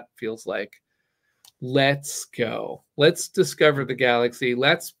of that, feels like, let's go. Let's discover the galaxy.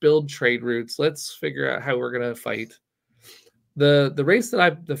 Let's build trade routes. Let's figure out how we're going to fight.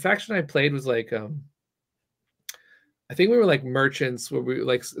 The faction I played was like... I think we were like merchants, where we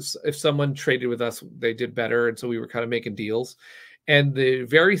like, if someone traded with us, they did better. And so we were kind of making deals. And the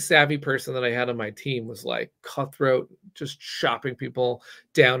very savvy person that I had on my team was like cutthroat, just chopping people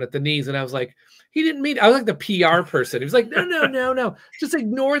down at the knees. And I was like, he didn't mean, I was like the PR person. He was like, no. Just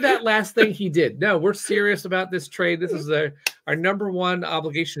ignore that last thing he did. No, we're serious about this trade. This is our number one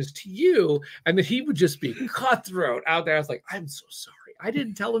obligation is to you. And then he would just be cutthroat out there. I was like, I'm so sorry. I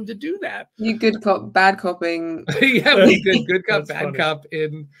didn't tell him to do that. You good cop, bad copping. Yeah, we did good cop, bad cop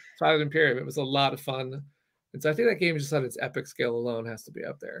in Twilight Imperium. It was a lot of fun. And so I think that game just on its epic scale alone has to be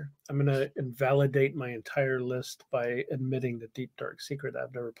up there. I'm going to invalidate my entire list by admitting the Deep Dark Secret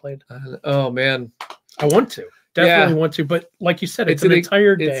I've never played. Oh, man. I want to. Definitely want to. But like you said, it's an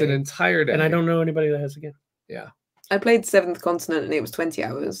entire day. It's an entire day. And I don't know anybody that has a game. Yeah. I played Seventh Continent and it was 20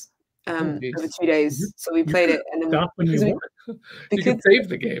 hours. Over 2 days, so we played it, and then you can save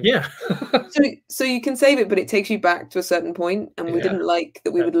the game. Yeah, so you can save it, but it takes you back to a certain point, and we didn't like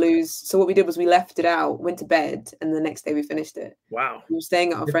that we would lose. So what we did was we left it out, went to bed, and the next day we finished it. Wow, we were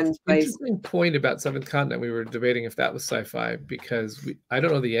staying at our friend's place. Interesting point about Seventh Continent. We were debating if that was sci-fi because I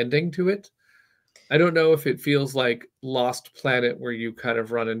don't know the ending to it. I don't know if it feels like Lost Planet, where you kind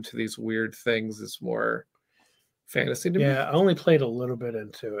of run into these weird things. It's more fantasy to me. Yeah, I only played a little bit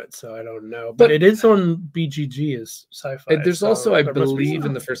into it, so I don't know. But it is on BGG as sci-fi. There's also, I believe,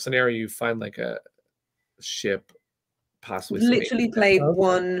 in the first scenario, you find like a ship, possibly. Literally played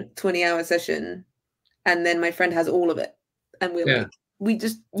one 20-hour session, and then my friend has all of it, and we're like,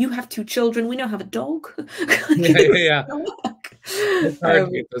 you have 2 children. We now have a dog. Yeah. It's hard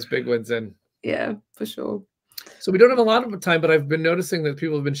to get those big ones in. Yeah, for sure. So we don't have a lot of time, but I've been noticing that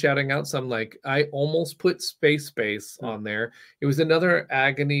people have been shouting out some, like, I almost put Space on there. It was another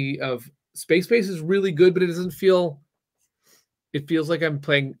agony of Space is really good, but it doesn't feel, it feels like I'm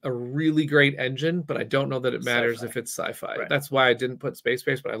playing a really great engine, but I don't know that it matters if it's sci-fi. Right. That's why I didn't put Space,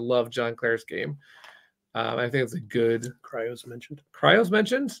 but I love John Clare's game. I think it's a good. Cryo's mentioned.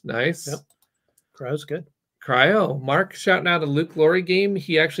 Nice. Yep. Cryo's good. Cryo. Mark shouting out a Luke Laurie game.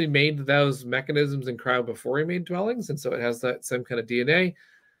 He actually made those mechanisms in Cryo before he made Dwellings, and so it has that same kind of DNA.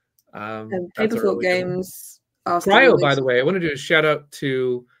 Paperthought games. Cryo, by the way, I want to do a shout out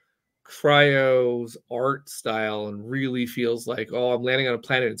to Cryo's art style, and really feels like, oh, I'm landing on a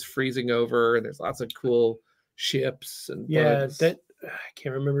planet, it's freezing over, and there's lots of cool ships and bugs. That I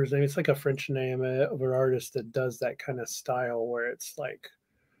can't remember his name. It's like a French name of an artist that does that kind of style where it's like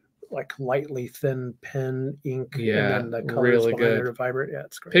lightly thin pen ink, and then the colors really good are vibrant. Yeah,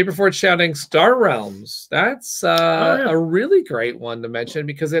 it's great. Paperfort shouting Star Realms. That's a really great one to mention,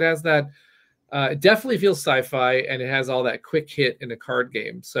 because it has that it definitely feels sci-fi, and it has all that quick hit in a card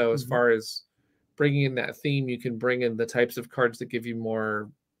game. So as far as bringing in that theme, you can bring in the types of cards that give you more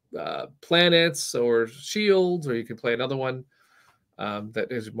planets or shields, or you can play another one that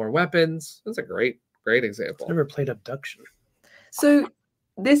has more weapons. That's a great example. I've never played Abduction. So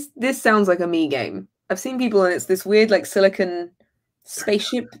this sounds like a me game. I've seen people, and it's this weird like silicon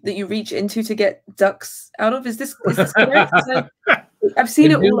spaceship that you reach into to get ducks out of. Is this correct? I've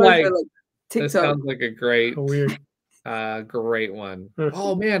seen it all over like TikTok. This sounds like a great one.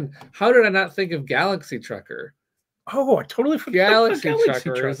 Oh man, how did I not think of Galaxy Trucker? Oh, I totally forgot. Galaxy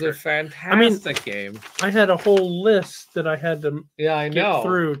Trucker is a fantastic game. I had a whole list that I had to get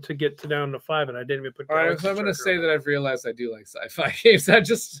through to get down to 5, and I didn't even put. All right, so I'm going to say that I've realized I do like sci-fi games. I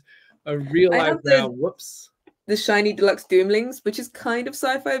realized now. Whoops. The Shiny Deluxe Doomlings, which is kind of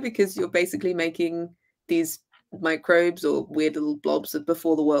sci-fi, because you're basically making these microbes or weird little blobs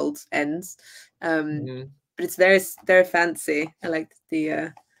before the world ends. But it's very fancy. I like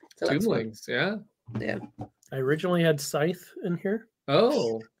the Doomlings. Yeah. I originally had Scythe in here.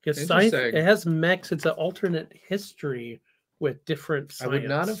 Oh, because Scythe, it has mechs. It's an alternate history with different science. I would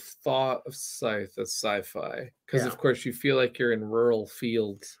not have thought of Scythe as sci-fi, because of course you feel like you're in rural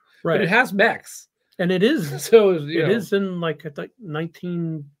fields, right? But it has mechs, and it is so. It is in like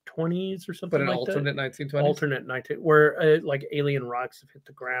 1920s or something. But an alternate 1920s, alternate 19, where like alien rocks have hit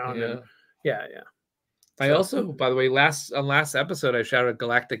the ground. Yeah. I also, by the way, last episode, I shouted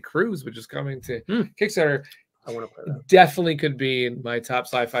Galactic Cruise, which is coming to Kickstarter. I want to play that. Definitely could be in my top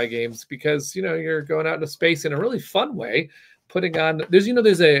sci-fi games, because you're going out into space in a really fun way. Putting on there's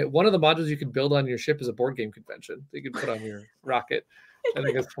one of the modules you can build on your ship is a board game convention that you can put on your rocket. I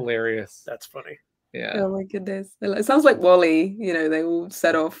think it's hilarious. That's funny. Yeah. Oh my goodness, it sounds like Wall-E. They all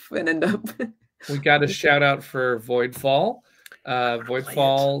set off and end up. We got a shout out for Voidfall.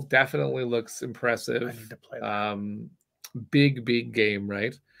 Voidfall definitely looks impressive. I need to play that. Big game,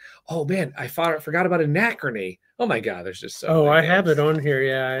 right? Oh man, I forgot about Anachrony. Oh my god, there's just so. Oh, I have it on here.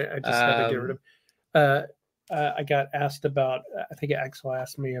 Yeah, I just had to get rid of. I got asked about. I think Axel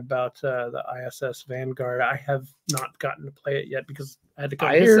asked me about the ISS Vanguard. I have not gotten to play it yet because I had to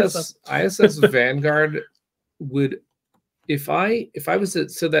come here. ISS Vanguard would. If I was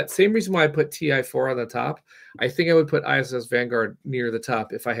so that same reason why I put TI4 on the top, I think I would put ISS Vanguard near the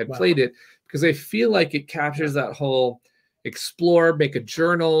top if I had played it, because I feel like it captures that whole explore, make a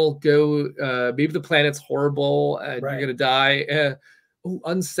journal, go. Maybe the planet's horrible and you're gonna die.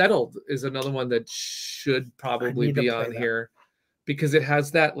 Unsettled is another one that should probably be on here, because it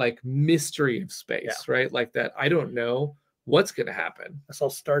has that like mystery of space, right? Like that I don't know what's going to happen. I saw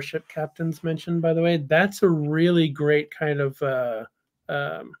Starship Captains mentioned, by the way. That's a really great kind of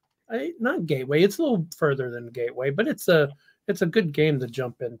not gateway. It's a little further than gateway, but it's a good game to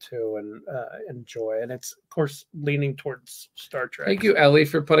jump into and enjoy. And it's of course leaning towards Star Trek. Thank you, Ellie,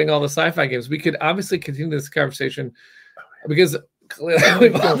 for putting all the sci-fi games. We could obviously continue this conversation because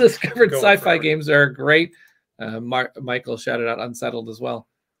we've all discovered sci-fi games are great. Michael shouted out Unsettled as well.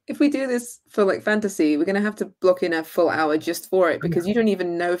 if we do this for like fantasy, we're gonna have to block in a full hour just for it, because you don't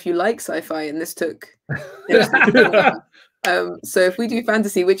even know if you like sci-fi, and this took. So if we do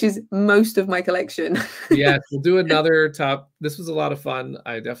fantasy, which is most of my collection, yes, we'll do another top. This was a lot of fun.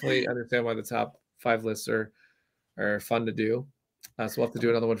 I definitely understand why the top 5 lists are fun to do. So we'll have to do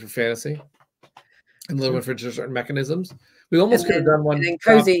another one for fantasy, and another one for certain mechanisms. We almost could have done one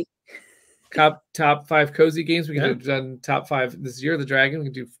cozy. Top 5 cozy games. We could have done top 5 this year. The dragon. We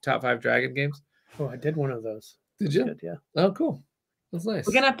can do top 5 dragon games. Oh, I did one of those. Did you? Good, yeah. Oh, cool. That's nice.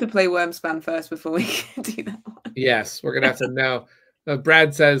 We're gonna have to play Wormspan first before we can do that one. Yes, we're gonna have to know.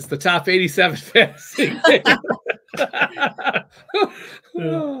 Brad says the top 87 fantasy.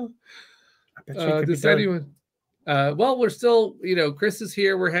 Does anyone? Well, we're still, Chris is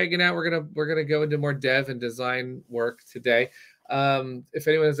here. We're hanging out. We're gonna go into more dev and design work today. If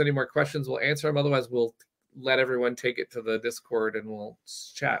anyone has any more questions, we'll answer them. Otherwise, we'll let everyone take it to the Discord and we'll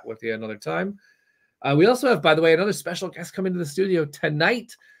chat with you another time. We also have, by the way, another special guest coming to the studio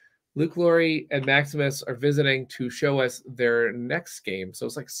tonight. Luke, Laurie, and Maximus are visiting to show us their next game. So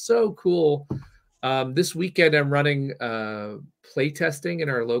it's like so cool. This weekend, I'm running play testing in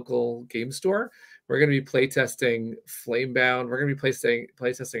our local game store. We're going to be play testing Flamebound. We're going to be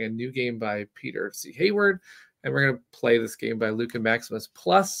play testing a new game by Peter C. Hayward. And we're going to play this game by Luke and Maximus,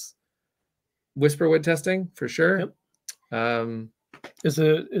 plus Whisperwood testing for sure. Yep. Is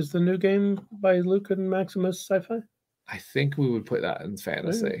the new game by Luke and Maximus sci-fi? I think we would put that in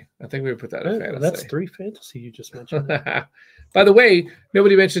fantasy. I think we would put that in fantasy. That's 3 fantasy you just mentioned. By the way,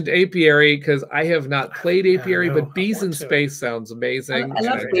 nobody mentioned Apiary because I have not played Apiary, but Bees in Space sounds amazing. I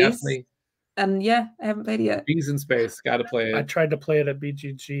love Bees. And I haven't played it yet. Bees in Space, got to play it. I tried to play it at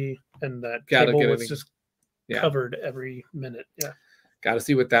BGG, and that cable was just covered every minute. Yeah. Got to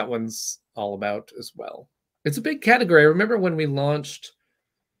see what that one's all about as well. It's a big category. I remember when we launched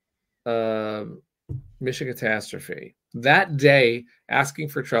Mission Catastrophe, that day Asking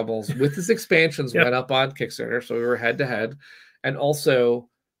for Troubles with his expansions went up on Kickstarter, so we were head to head. And also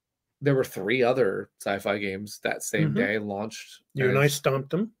there were 3 other sci-fi games that same day launched. You and I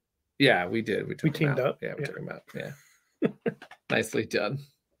stomped them. Yeah, we did. We teamed up. Yeah, we took them out. Yeah. Nicely done.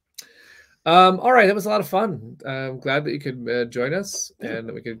 All right, that was a lot of fun. I'm glad that you could join us and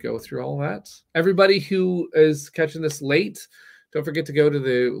that we could go through all that. Everybody who is catching this late, don't forget to go to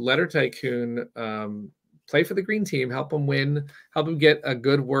the Letter Tycoon, play for the green team, help them win, help them get a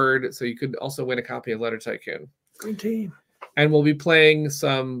good word, so you could also win a copy of Letter Tycoon. Green team. And we'll be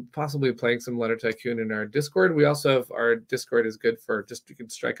possibly playing some Letter Tycoon in our Discord. We also have, our Discord is good for you can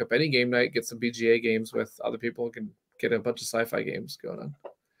strike up any game night, get some BGA games with other people, and can get a bunch of sci-fi games going on.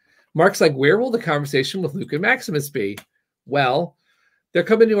 Mark's like, where will the conversation with Luke and Maximus be? Well, they're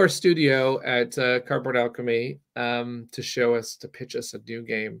coming to our studio at Cardboard Alchemy to pitch us a new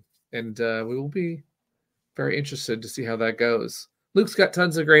game. And we will be very interested to see how that goes. Luke's got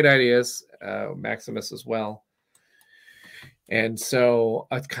tons of great ideas, Maximus as well. And so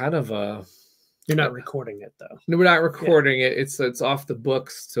it's kind of a... You're not recording it, though. No, we're not recording it. It's off the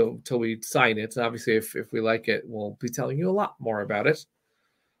books till we sign it. And obviously, if we like it, we'll be telling you a lot more about it.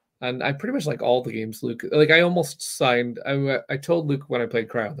 And I pretty much like all the games Luke. Like, I almost signed. I told Luke when I played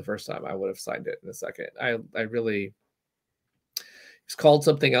Cryo the first time I would have signed it in a second. I really. It's called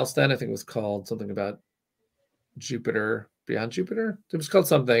something else then. I think it was called something about Jupiter, Beyond Jupiter. It was called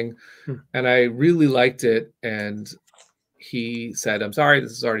something, and I really liked it. And he said, "I'm sorry,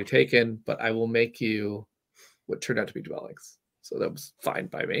 this is already taken, but I will make you what turned out to be Dwellings." So that was fine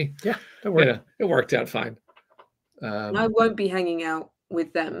by me. Yeah, that worked. It worked out fine. I won't be hanging out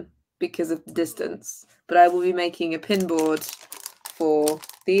with them because of the distance, but I will be making a pin board for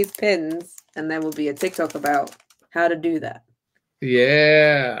these pins, and there will be a TikTok about how to do that.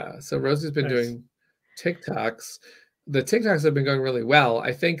 Yeah, so Rosie's been doing TikToks. The TikToks have been going really well.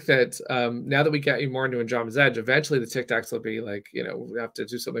 I think that now that we got you more into Andromeda's Edge, eventually the TikToks will be like, we have to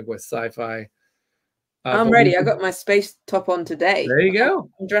do something with sci-fi. I'm ready. I got my space top on today. There you go.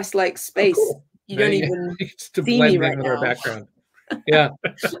 I'm dressed like space. Oh, cool. You don't even to see blend me right in with now. Our background. Yeah.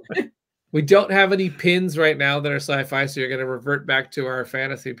 We don't have any pins right now that are sci-fi, so you're going to revert back to our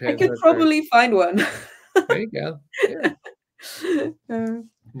fantasy pins. I could probably find one. There you go. Yeah.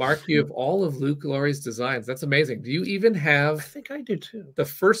 Mark, you have all of Luke Laurie's designs. That's amazing. Do you even have? I think I do too. The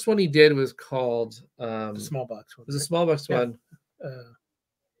first one he did was called the small box one. It was a small box one.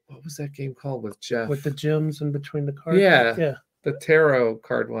 What was that game called with Jeff? With the gems in between the cards? Yeah. Yeah. The tarot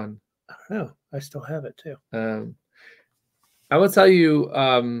card one. I don't know. I still have it too. I will tell you,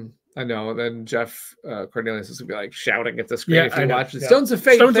 I know. Then Jeff Cornelius is gonna be like shouting at the screen if you watch it. Yeah. Stones of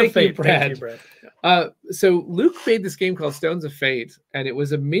Fate. Stones Thank of Fate. you, Brad. Thank you, Brad. So Luke made this game called Stones of Fate, and it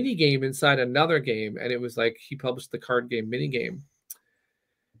was a mini game inside another game, and it was like he published the card game mini game.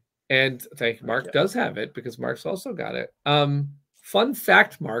 And thank you, Mark does have it because Mark's also got it. Fun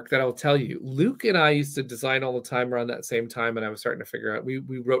fact, Mark, that I'll tell you. Luke and I used to design all the time around that same time, and I was starting to figure out. We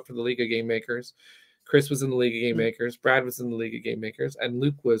wrote for the League of Game Makers. Chris was in the League of Game Makers. Brad was in the League of Game Makers, and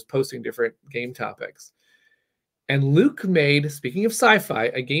Luke was posting different game topics. And Luke made, speaking of sci-fi,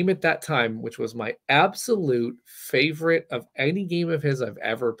 a game at that time, which was my absolute favorite of any game of his I've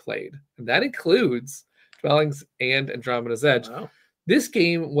ever played. And that includes Dwellings and Andromeda's Edge. Wow. This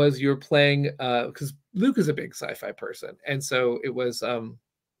game was you're playing, because Luke is a big sci-fi person. And so it was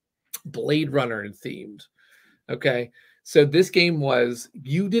Blade Runner themed. Okay. So this game was,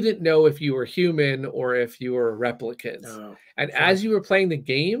 you didn't know if you were human or if you were a replicant. Oh, and as you were playing the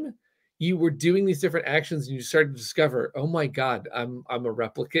game, you were doing these different actions and you started to discover, oh my God, I'm a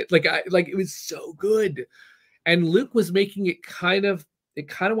replicant. Like it was so good. And Luke was making it kind of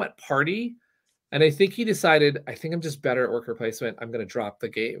went party. And I think he decided, I think I'm just better at worker placement. I'm going to drop the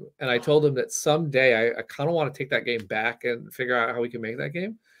game. And I told him that someday I kind of want to take that game back and figure out how we can make that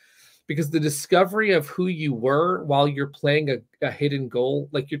game. Because the discovery of who you were while you're playing a hidden goal,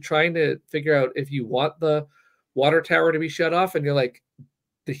 like you're trying to figure out if you want the water tower to be shut off, and you're like,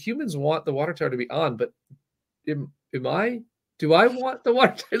 the humans want the water tower to be on, but do I want the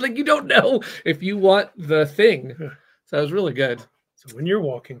water tower? Like, you don't know if you want the thing. So it was really good. So when you're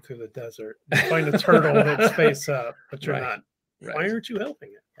walking through the desert, you find a turtle that's face up, but you're not. Right. Why aren't you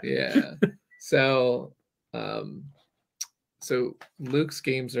helping it? Yeah. So Luke's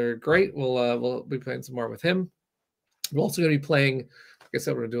games are great. We'll be playing some more with him. We're also going to be playing, like I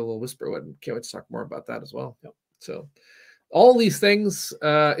said, we're going to do a little Whisperwood. Can't wait to talk more about that as well. Yep. So all these things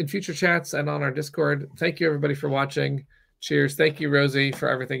in future chats and on our Discord. Thank you, everybody, for watching. Cheers. Thank you, Rosie, for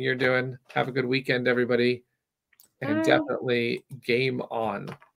everything you're doing. Have a good weekend, everybody. And definitely game on.